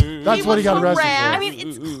Jew. That's what he got arrested for. I mean,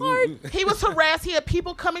 it's hard. He was harassed. He had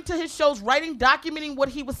people coming to his shows, writing, documenting what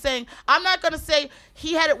he was saying. I'm not going to say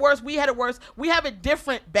he had it worse, we had it worse. We have a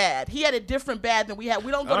different bad. He had a different bad than we had.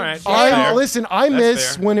 We don't go to jail. Listen, I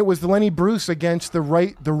miss when it was the Lenny Bruce against the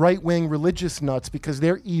right-wing religious nuts because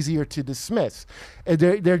they're easier to dismiss.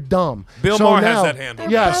 They're dumb. Bill Maher has that handle.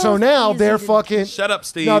 Yeah, so now they're fucking. Shut up,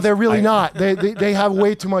 Steve. No, they're really not. They have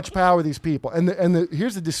way too much power. These people. And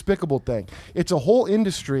here's the despicable thing. It's a whole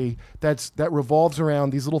industry that revolves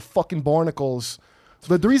around these little fucking barnacles.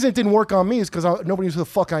 But the reason it didn't work on me is because nobody knows who the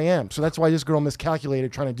fuck I am. So that's why this girl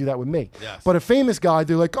miscalculated trying to do that with me. Yes. But a famous guy,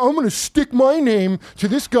 they're like, I'm going to stick my name to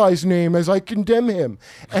this guy's name as I condemn him.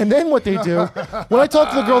 And then what they do, when I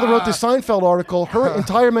talked to the girl that wrote the Seinfeld article, her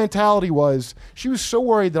entire mentality was, she was so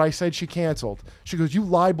worried that I said she canceled. She goes, you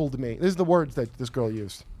libeled me. This is the words that this girl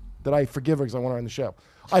used, that I forgive her because I want her on the show.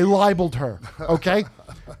 I libeled her, okay?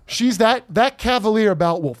 She's that cavalier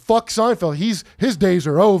about, well, fuck Seinfeld. His days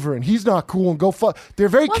are over and he's not cool and go fuck. They're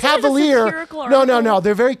very cavalier. No.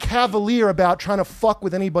 They're very cavalier about trying to fuck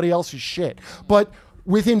with anybody else's shit. But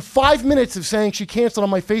within 5 minutes of saying she canceled on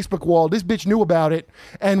my Facebook wall, this bitch knew about it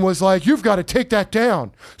and was like, you've got to take that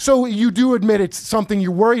down. So you do admit it's something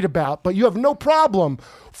you're worried about, but you have no problem.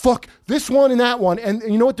 Fuck this one and that one. And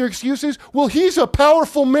you know what their excuse is? Well, he's a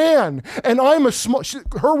powerful man and I'm a small,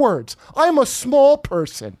 her words, I'm a small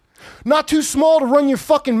person. Not too small to run your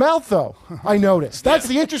fucking mouth, though. I noticed. That's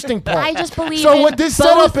the interesting part. I just believe so in what this both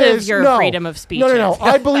setup of is, your freedom of speech. No.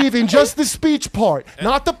 I believe in just the speech part,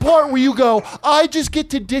 not the part where you go, I just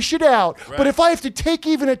get to dish it out. Right. But if I have to take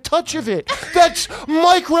even a touch of it, that's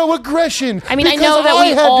microaggression. I mean, I know that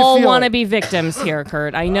we all want to be victims here,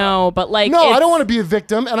 Kurt. I know, but like, no, I don't want to be a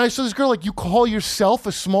victim. And I saw this girl like, you call yourself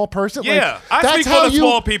a small person? Yeah, like, I speak for the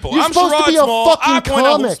small people. You're I'm supposed to be small. a fucking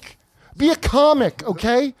comic. Be a comic,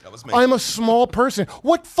 okay? That was me. I'm a small person.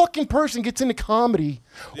 What fucking person gets into comedy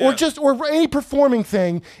or any performing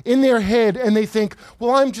thing in their head and they think,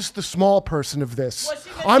 well, I'm just the small person of this.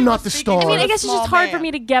 I'm not the star. I mean, I guess it's just hard for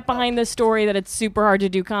me to get behind this story that it's super hard to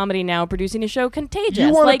do comedy now, producing a show Contagious.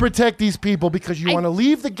 You want to protect these people because you want to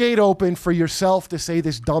leave the gate open for yourself to say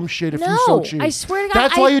this dumb shit if you so choose. I swear to God.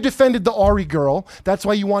 That's why you defended the Ari girl. That's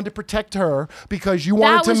why you wanted to protect her because you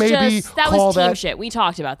wanted to maybe that call was team that shit. We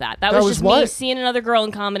talked about that. That was just me seeing another girl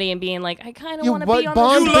in comedy and being like, I kind of want to be on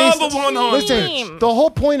the You love a 100. Listen, the whole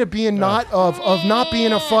point of being not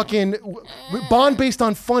being a fucking bond based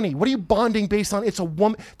on funny. What are you bonding based on? It's a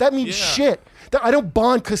woman. That means shit. I don't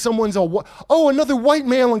bond because someone's another white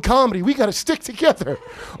male in comedy. We got to stick together.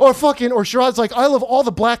 Or Sherrod's like, I love all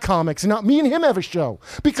the black comics and not me and him have a show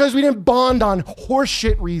because we didn't bond on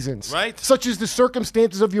horseshit reasons, right? Such as the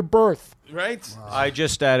circumstances of your birth, right? Wow. I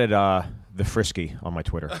just added the Frisky on my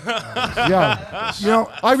Twitter. Yeah,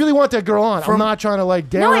 I really want that girl on. I'm not trying to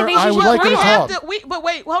dare her. I would like her to talk. But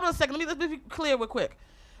wait, hold on a second. Let's be clear real quick.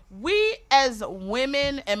 We as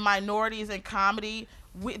women and minorities in comedy,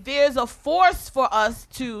 there's a force for us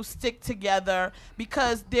to stick together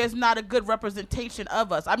because there's not a good representation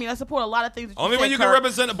of us. I mean, I support a lot of things that you Only say, way you can Kurt,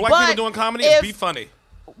 represent black people doing comedy is be funny.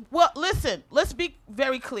 Well, listen, let's be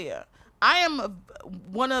very clear. I am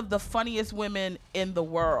one of the funniest women in the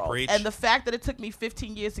world. Preach. And the fact that it took me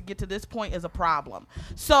 15 years to get to this point is a problem.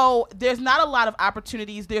 So there's not a lot of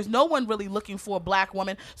opportunities. There's no one really looking for a black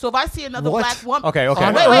woman. So if I see another black woman... Okay. Wait.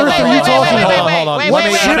 Hold on. What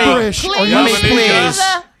gibberish are you please?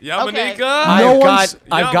 Yamaneika.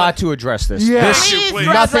 I've got to address this. Yeah.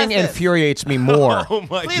 Nothing infuriates me more. Oh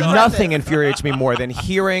my God. Nothing infuriates me more than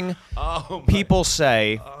hearing people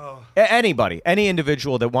say... any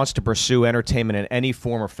individual that wants to pursue entertainment in any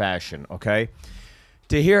form or fashion, okay?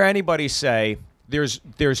 To hear anybody say there's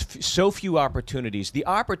so few opportunities, the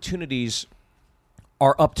opportunities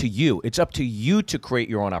are up to you. It's up to you to create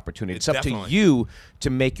your own opportunity. It's up to you to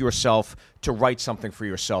make yourself, to write something for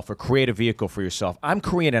yourself or create a vehicle for yourself. I'm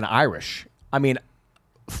Korean and Irish. I mean,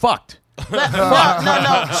 fucked. No.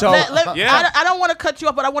 I don't want to cut you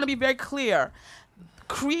off, but I want to be very clear.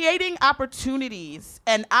 Creating opportunities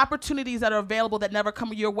and opportunities that are available that never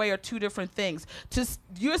come your way are two different things. To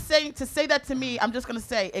say that to me, I'm just going to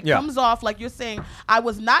say it comes off like you're saying I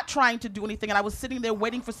was not trying to do anything and I was sitting there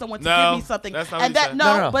waiting for someone to give me something. That's not and what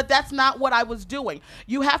that but that's not what I was doing.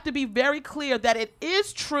 You have to be very clear that it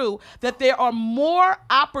is true that there are more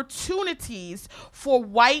opportunities for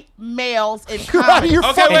white males in comedy. Wait. You're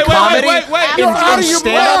out of your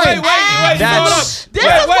mind. This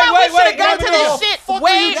is why we should have got to this shit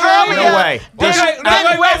way earlier. No way.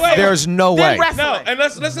 There's no way. No, and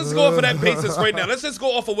let's just go off of that basis right now. Let's just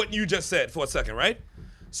go off of what you just said for a second, right?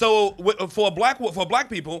 So for black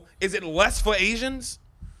people, is it less for Asians?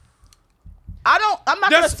 I'm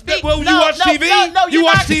not going to speak. Well, you watch TV? No, you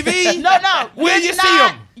watch TV? No. Where you see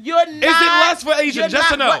them? You're not. Is it less for Asians?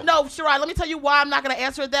 Yes or no? No, Shirai, let me tell you why I'm not going to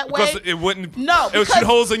answer it that way. Because it wouldn't. No, it would shoot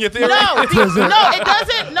holes in your theory. No, it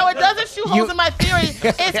doesn't. No, it doesn't shoot holes in my theory.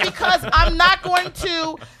 It's because I'm not going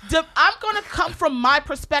to. I'm going to come from my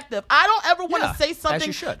perspective. I don't ever want to say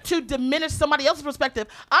something to diminish somebody else's perspective.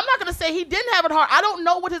 I'm not going to say he didn't have it hard. I don't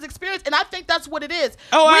know what his experience, and I think that's what it is.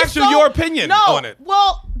 Oh, I asked you your opinion on it.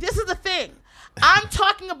 Well, this is the thing. I'm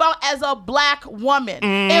talking about as a black woman.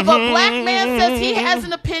 If a black man says he has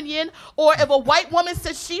an opinion, or if a white woman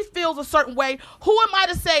says she feels a certain way, who am I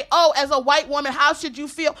to say, oh, as a white woman, how should you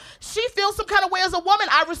feel? She feels some kind of way as a woman.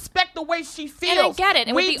 I respect the way she feels. And I get it.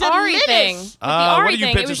 And with the Ari thing,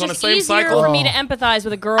 it was just easier for me to empathize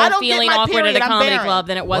with a girl feeling awkward at a comedy club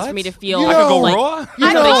than it was for me to feel I could go raw?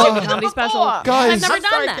 I don't think she comedy special. Guys, I've never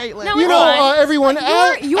done that. No, you know, everyone,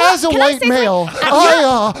 as a white male,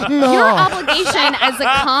 your obligation as a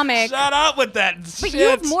comic. Shut up with that But shit. you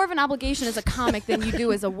have more of an obligation as a comic than you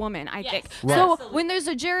do as a woman, I think. Right. So when there's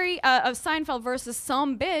a Jerry of Seinfeld versus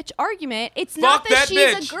some bitch argument, it's Fuck not that she's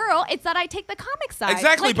bitch. a girl, it's that I take the comic side.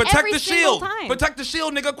 Exactly. Like, Protect every the single shield. time. Protect the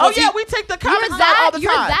shield, nigga. Oh, yeah, we take the comic side all the time.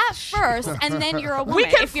 You're that first, and then you're a woman. We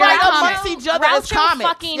can if you're fight a comic. amongst each other as Groucho comics.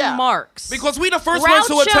 fucking Marx. Because we the first ones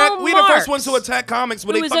to attack. Groucho We the first Marx. ones to attack comics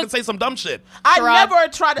when Who they is fucking a- say some dumb shit. I never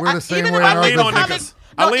try to. We're the same even way if I on think the other comic, niggas.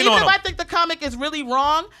 I lean even on if them. I think the comic is really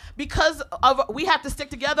wrong because of we have to stick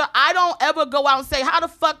together, I don't ever go out and say, "How the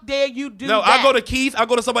fuck dare you do No, that?" I go to Keith. I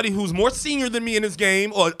go to somebody who's more senior than me in this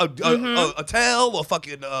game, or a Tell, or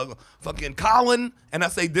fucking Colin, and I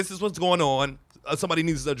say, "This is what's going on. Somebody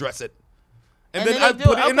needs to address it." And then then I they do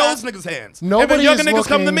put it. it in Okay. those niggas' hands. Nobody and then younger is niggas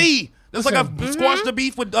come to looking- me. It's like Listen. I've squashed the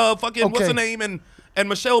beef with what's her name and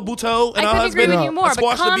Michelle Buteau and I her couldn't husband. agree with you I more, but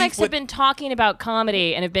squashed the beef comics have with- been talking about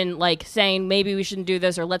comedy and have been like saying maybe we shouldn't do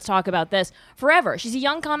this or let's talk about this forever. She's a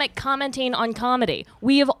young comic commenting on comedy.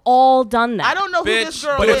 We have all done that. I don't know who Bitch, this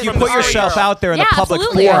girl But is. if you from put the yourself Ari out there in Yeah, the public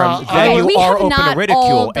absolutely. forum, Yeah, then we you are have open not to all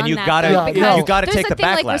ridicule, done and you that, gotta though, because you gotta there's take a the thing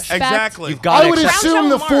like backlash. respect. Exactly. You've got I would accept. assume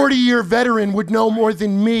the Marx. 40-year veteran would know more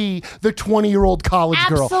than me, the 20-year-old college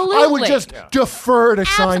girl. I would Absolutely. just defer to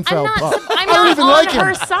Seinfeld. I'm I don't not even on like her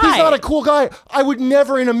him. side. He's not a cool guy. I would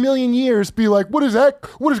never in a million years be like, what is that?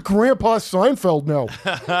 What does Grandpa Seinfeld know?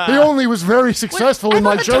 He only was very successful in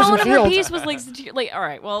my I thought the chosen tone of her field. piece was like all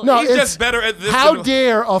right, well, No, He's it's- just better at this. How than-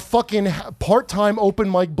 dare a fucking part-time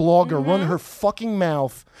open mic blogger run her fucking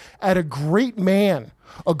mouth at a great man,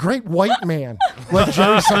 a great white man like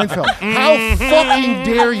Jerry Seinfeld? How fucking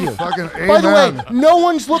dare you? Fucking By the way, amen. no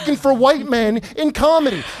one's looking for white men in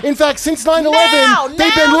comedy. In fact, since 9/11, Now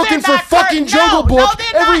they've been looking they're for not fucking cur- Jungle no, Book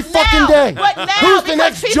they're every not fucking now. day. But now, Who's the because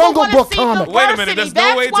next people Jungle wanna Book see comic? diversity, Wait a minute, there's no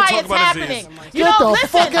that's way to why talk it's about happening. disease. You Get know, the listen,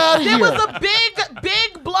 fuck outta there here. was a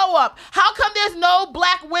big blow up. How come there's no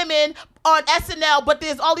black women on SNL, but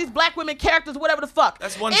there's all these black women characters, whatever the fuck?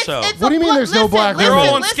 That's one show. What do you mean there's no black They're women?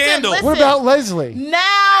 all on Scandal. What about Leslie?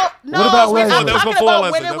 Now, no, What about Leslie? I'm That was talking before about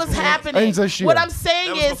Leslie. when That it was was before- happening. Ain't that shit. What I'm saying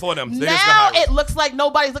That was is before them. They just got now hired. it looks like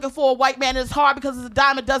nobody's looking for a white man. It's hard because it's a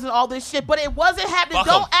dime a dozen, all this shit. But it wasn't happening. Fuck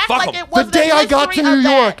Don't 'em. act Fuck like 'em. it The wasn't. day a I got to history New of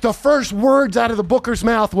that. York, the first words out of the Booker's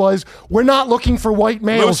mouth was, "We're not looking for white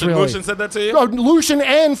males." Lucian said that to you? Oh, Lucian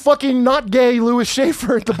and fucking not gay Louis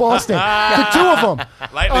Schaefer at the Boston. The two of them.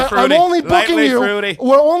 Lightly I'm fruity. only booking Lightly you. fruity.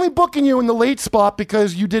 We're only booking you in the late spot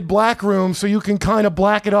because you did Black Room, so you can kind of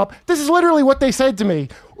black it up. This is literally what they said to me.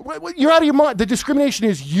 You're out of your mind. The discrimination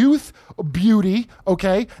is youth, beauty,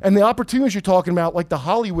 okay, and the opportunities you're talking about, like the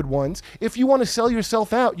Hollywood ones. If you want to sell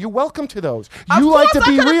yourself out, you're welcome to those. You Of like to course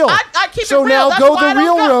I be could've- real. I keep it so real. now That's go why I the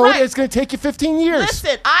real don't go- road. right. It's going to take you 15 years.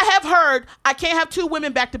 Listen, I have heard I can't have two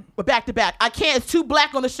women back to back. I can't. It's too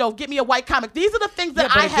black on the show. Get me a white comic. These are the things that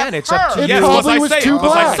but I again, have it's heard. up to It you. probably was too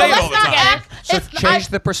black. So let's not act. So it's- change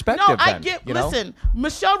the perspective No, I then, get. you know? Listen,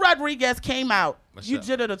 Michelle Rodriguez came out. You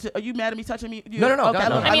jittered. Are you mad at me touching me? No. Okay, God,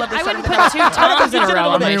 no. love I mean, this I show. wouldn't put two Toms in a row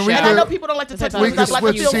on my mean, we show. And I could- know people don't like to touch we me. could I like to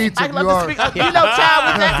switch feel. seats I if love you to are. speak. You know, child,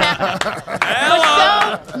 when that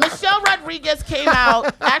happened. Michelle Rodriguez came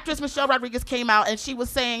out. Actress Michelle Rodriguez came out, and she was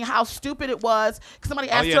saying how stupid it was. Because somebody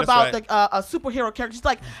asked her that's about right. a superhero character. She's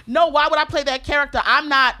like, "No, why would I play that character? I'm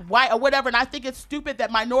not white or whatever." And I think it's stupid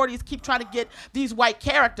that minorities keep trying to get these white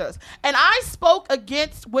characters. And I spoke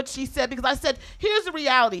against what she said because I said, "Here's the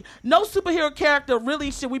reality: no superhero character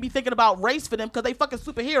really should we be thinking about race for them because they fucking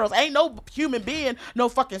superheroes. Ain't no human being no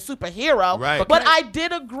fucking superhero." Right. But I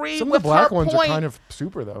did agree Some of with the black her ones point. are kind of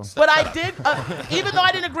super, though. But I did, even though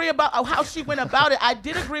I didn't agree about how she went about it, I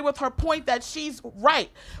did agree with her point that she's right.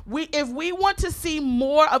 If we want to see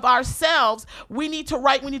more of ourselves, we need to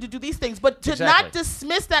write, we need to do these things. But to not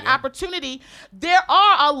dismiss that opportunity, there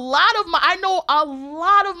are a lot of I know a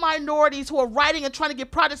lot of minorities who are writing and trying to get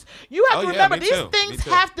projects. You have to remember these things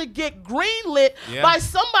have to get greenlit by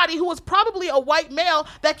somebody who is probably a white male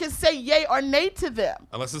that can say yay or nay to them.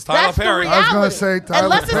 Unless it's Tyler Perry. I was going to say Tyler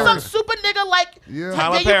Unless Perry. it's some super nigga like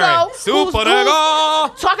Tyler there Perry. you go, Super who's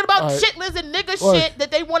nigga. talking about chitlins and nigga shit that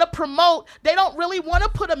they want to promote. They don't really want to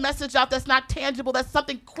put a message out that's not tangible. That's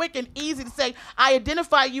something quick and easy to say. I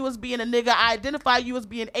identify you as being a nigga. I identify you as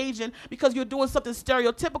being Asian because you're doing something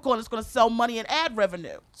stereotypical and it's going to sell money and ad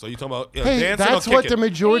revenue. So you talking about Hey, dancing that's or what kicking? the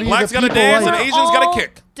majority Blacks of the gotta people dance like. and Asians gotta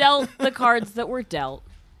kick. Dealt the cards that were dealt.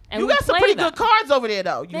 And You we got some play pretty them. good cards over there,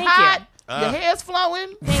 though. You Thank hot. you. Your hair's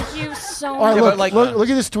flowing. Thank you so All much. right, look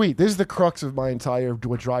at this tweet. This is the crux of my entire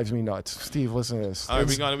what drives me nuts. Steve, listen to this. All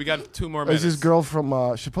right, we got 2 more There's minutes. this girl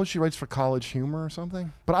from, suppose she writes for College Humor or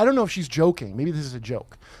something. But I don't know if she's joking. Maybe this is a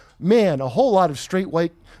joke. Man, a whole lot of straight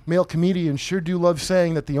white male comedians sure do love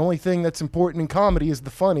saying that the only thing that's important in comedy is the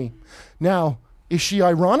funny. Now, is she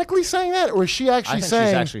ironically saying that, or is she actually I think saying?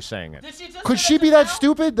 she's actually saying it. Could she be that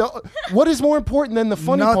stupid? What is more important than the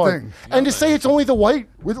funny part? Nothing. And to say it's only the white,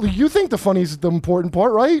 you think the funny is the important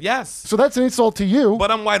part, right? Yes. So that's an insult to you.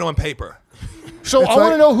 But I'm white on paper. So I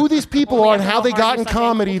want to know who these people Only are and have to how go they hard got in with something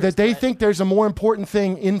comedy that they think there's a more important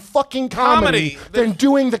thing in fucking comedy than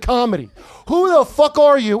doing the comedy. Who the fuck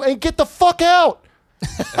are you? And get the fuck out.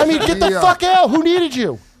 I mean, get the fuck out. Who needed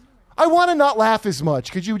you? I want to not laugh as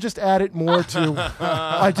much. Could you just add it more to?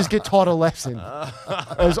 I just get taught a lesson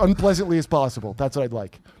as unpleasantly as possible. That's what I'd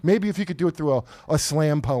like. Maybe if you could do it through a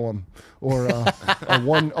slam poem or a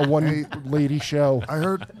one lady show. I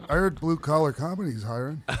heard blue collar comedy's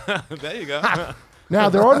hiring. There you go. Now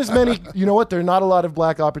there aren't as many. You know what? There are not a lot of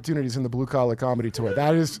black opportunities in the blue collar comedy tour.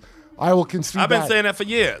 That is. I will concede I've been that. saying that for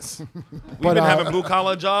years. We've But, been having blue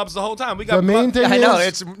collar jobs the whole time. We got the main thing I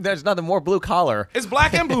is, know there's nothing more blue collar. It's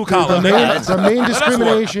black and blue collar.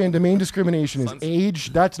 the main discrimination is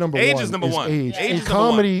age. That's number one. Age is number one. Age. Age In is number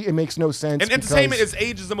comedy, it makes no sense. And entertainment because- is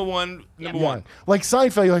age is number one. Number Yeah. one. Like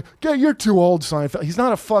Seinfeld, you're like, yeah, you're too old, Seinfeld. He's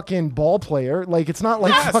not a fucking ball player. Like it's not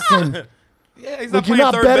like Yes. fucking. Yeah, he's Like not you're playing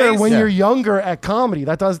not third better base. when you're younger at comedy.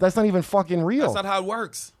 That's not even fucking real. That's not how it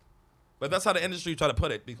works. But that's how the industry try to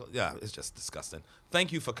put it. Because it's just disgusting.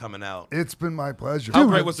 Thank you for coming out. It's been my pleasure. How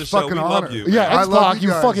great was the show? Fucking We honor. love you. Yeah, man. I love X-Pac, you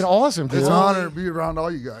you're guys. fucking awesome, dude. It's an honor to be around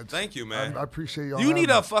all you guys. Thank you, man. I appreciate y'all. You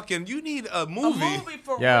need having me. you need a movie. A movie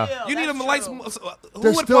for Yeah. real. You need That's a lights. true. Who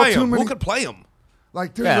There's would still play too him? many- Who could play him?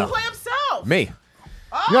 Like there's Yeah. a- Play himself. Me.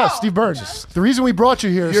 Yeah, Steve Byrne. The reason we brought you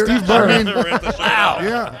here is You're- Steve Byrne.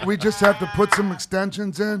 Yeah, we just have to put some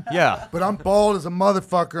extensions in. Yeah. But I'm bald as a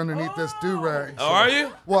motherfucker underneath this do-rag. Oh, are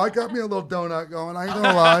you? Well, I got me a little donut going. I ain't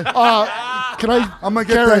gonna lie. Can I? I'm gonna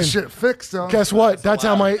get Karen, that shit fixed, though. Guess what? That's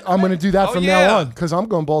how I'm going to do that Oh, from yeah. now on because I'm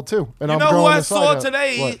going bald too, and You I'm know who growing I the saw side out.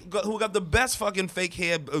 today? What? Who got the best fucking fake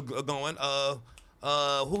hair going?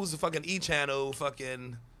 Who's the fucking E channel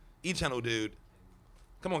dude?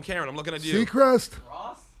 Come on, Karen. I'm looking at you. Seacrest?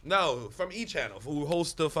 No, from E channel who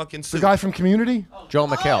hosts the fucking The suit. guy from Community. Joel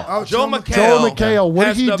McHale. Oh, Joe Joe McHale. Joel McHale. What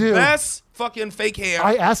has did he the do? best fucking fake hair.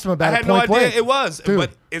 I asked him about I it. had no point idea blank. it was, Dude.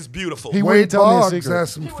 but it's beautiful. He wouldn't Wade tell me a Boggs secret.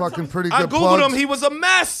 has some fucking pretty I good googled plugs. him. He was a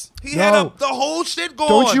mess. He No. had the whole shit going.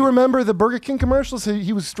 Don't you remember the Burger King commercials?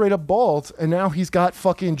 He was straight up bald, and now he's got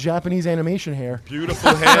fucking Japanese animation hair.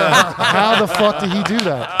 Beautiful hair. How the fuck did he do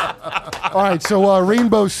that? All right, so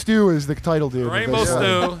Rainbow Stew is the title, dude. of Rainbow this,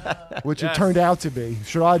 Stew. which Yes. it turned out to be.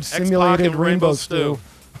 Sherrod X-Pac simulated and Rainbow Stew.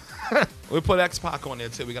 We put X-Pac on there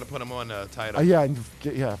too. We got to put him on the title. Yeah,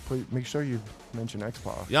 make sure you mention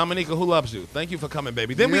X-Pac. Yamaneika, who loves you? Thank you for coming,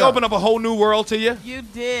 baby. Didn't we Yeah. open up a whole new world to you? You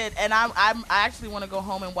did, and I actually want to go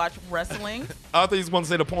home and watch wrestling. I thought you was going to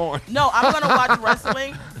say the porn. No, I'm gonna watch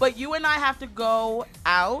wrestling, but you and I have to go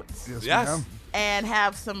out Yes. ma'am. and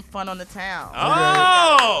have some fun on the town.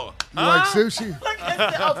 Oh! You like sushi?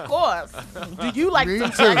 Of course. Do you like Me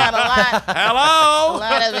sushi? too. I got a Hello!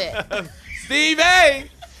 lot of it. Steve A.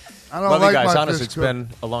 I don't Love like you guys. my Honestly, fish it's cooked. been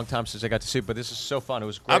a long time since I got to see it, but this is so fun. It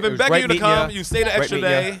was great. I've been It was begging great you to meeting come. You stayed an Great extra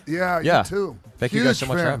meeting you. day. Yeah, Yeah. you too. Thank you guys Huge so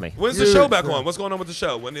much for fan. having me. When's the Huge show back fan. on? What's going on with the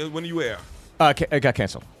show? When do you air? It got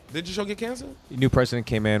canceled. Did your show get canceled? New president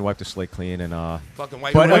came in, wiped the slate clean, and Fucking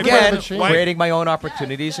white. but white- again, white- creating my own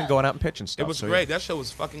opportunities and going out and pitching stuff. It was So, great. yeah. That show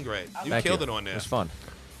was fucking great. You Thank killed you. it on there. It was fun.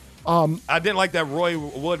 I didn't like that Roy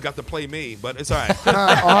Wood got to play me, but it's all right.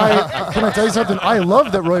 Can I tell you something? I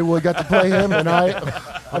love that Roy Wood got to play him, and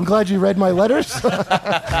I'm glad you read my letters.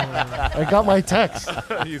 I got my text.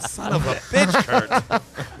 You son of a bitch, Kurt.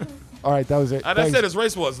 All right, that was it. That's Thanks. it. It's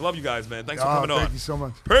Race Wars. Love you guys, man. Thanks for coming Thank on. you so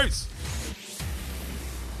much. Peace.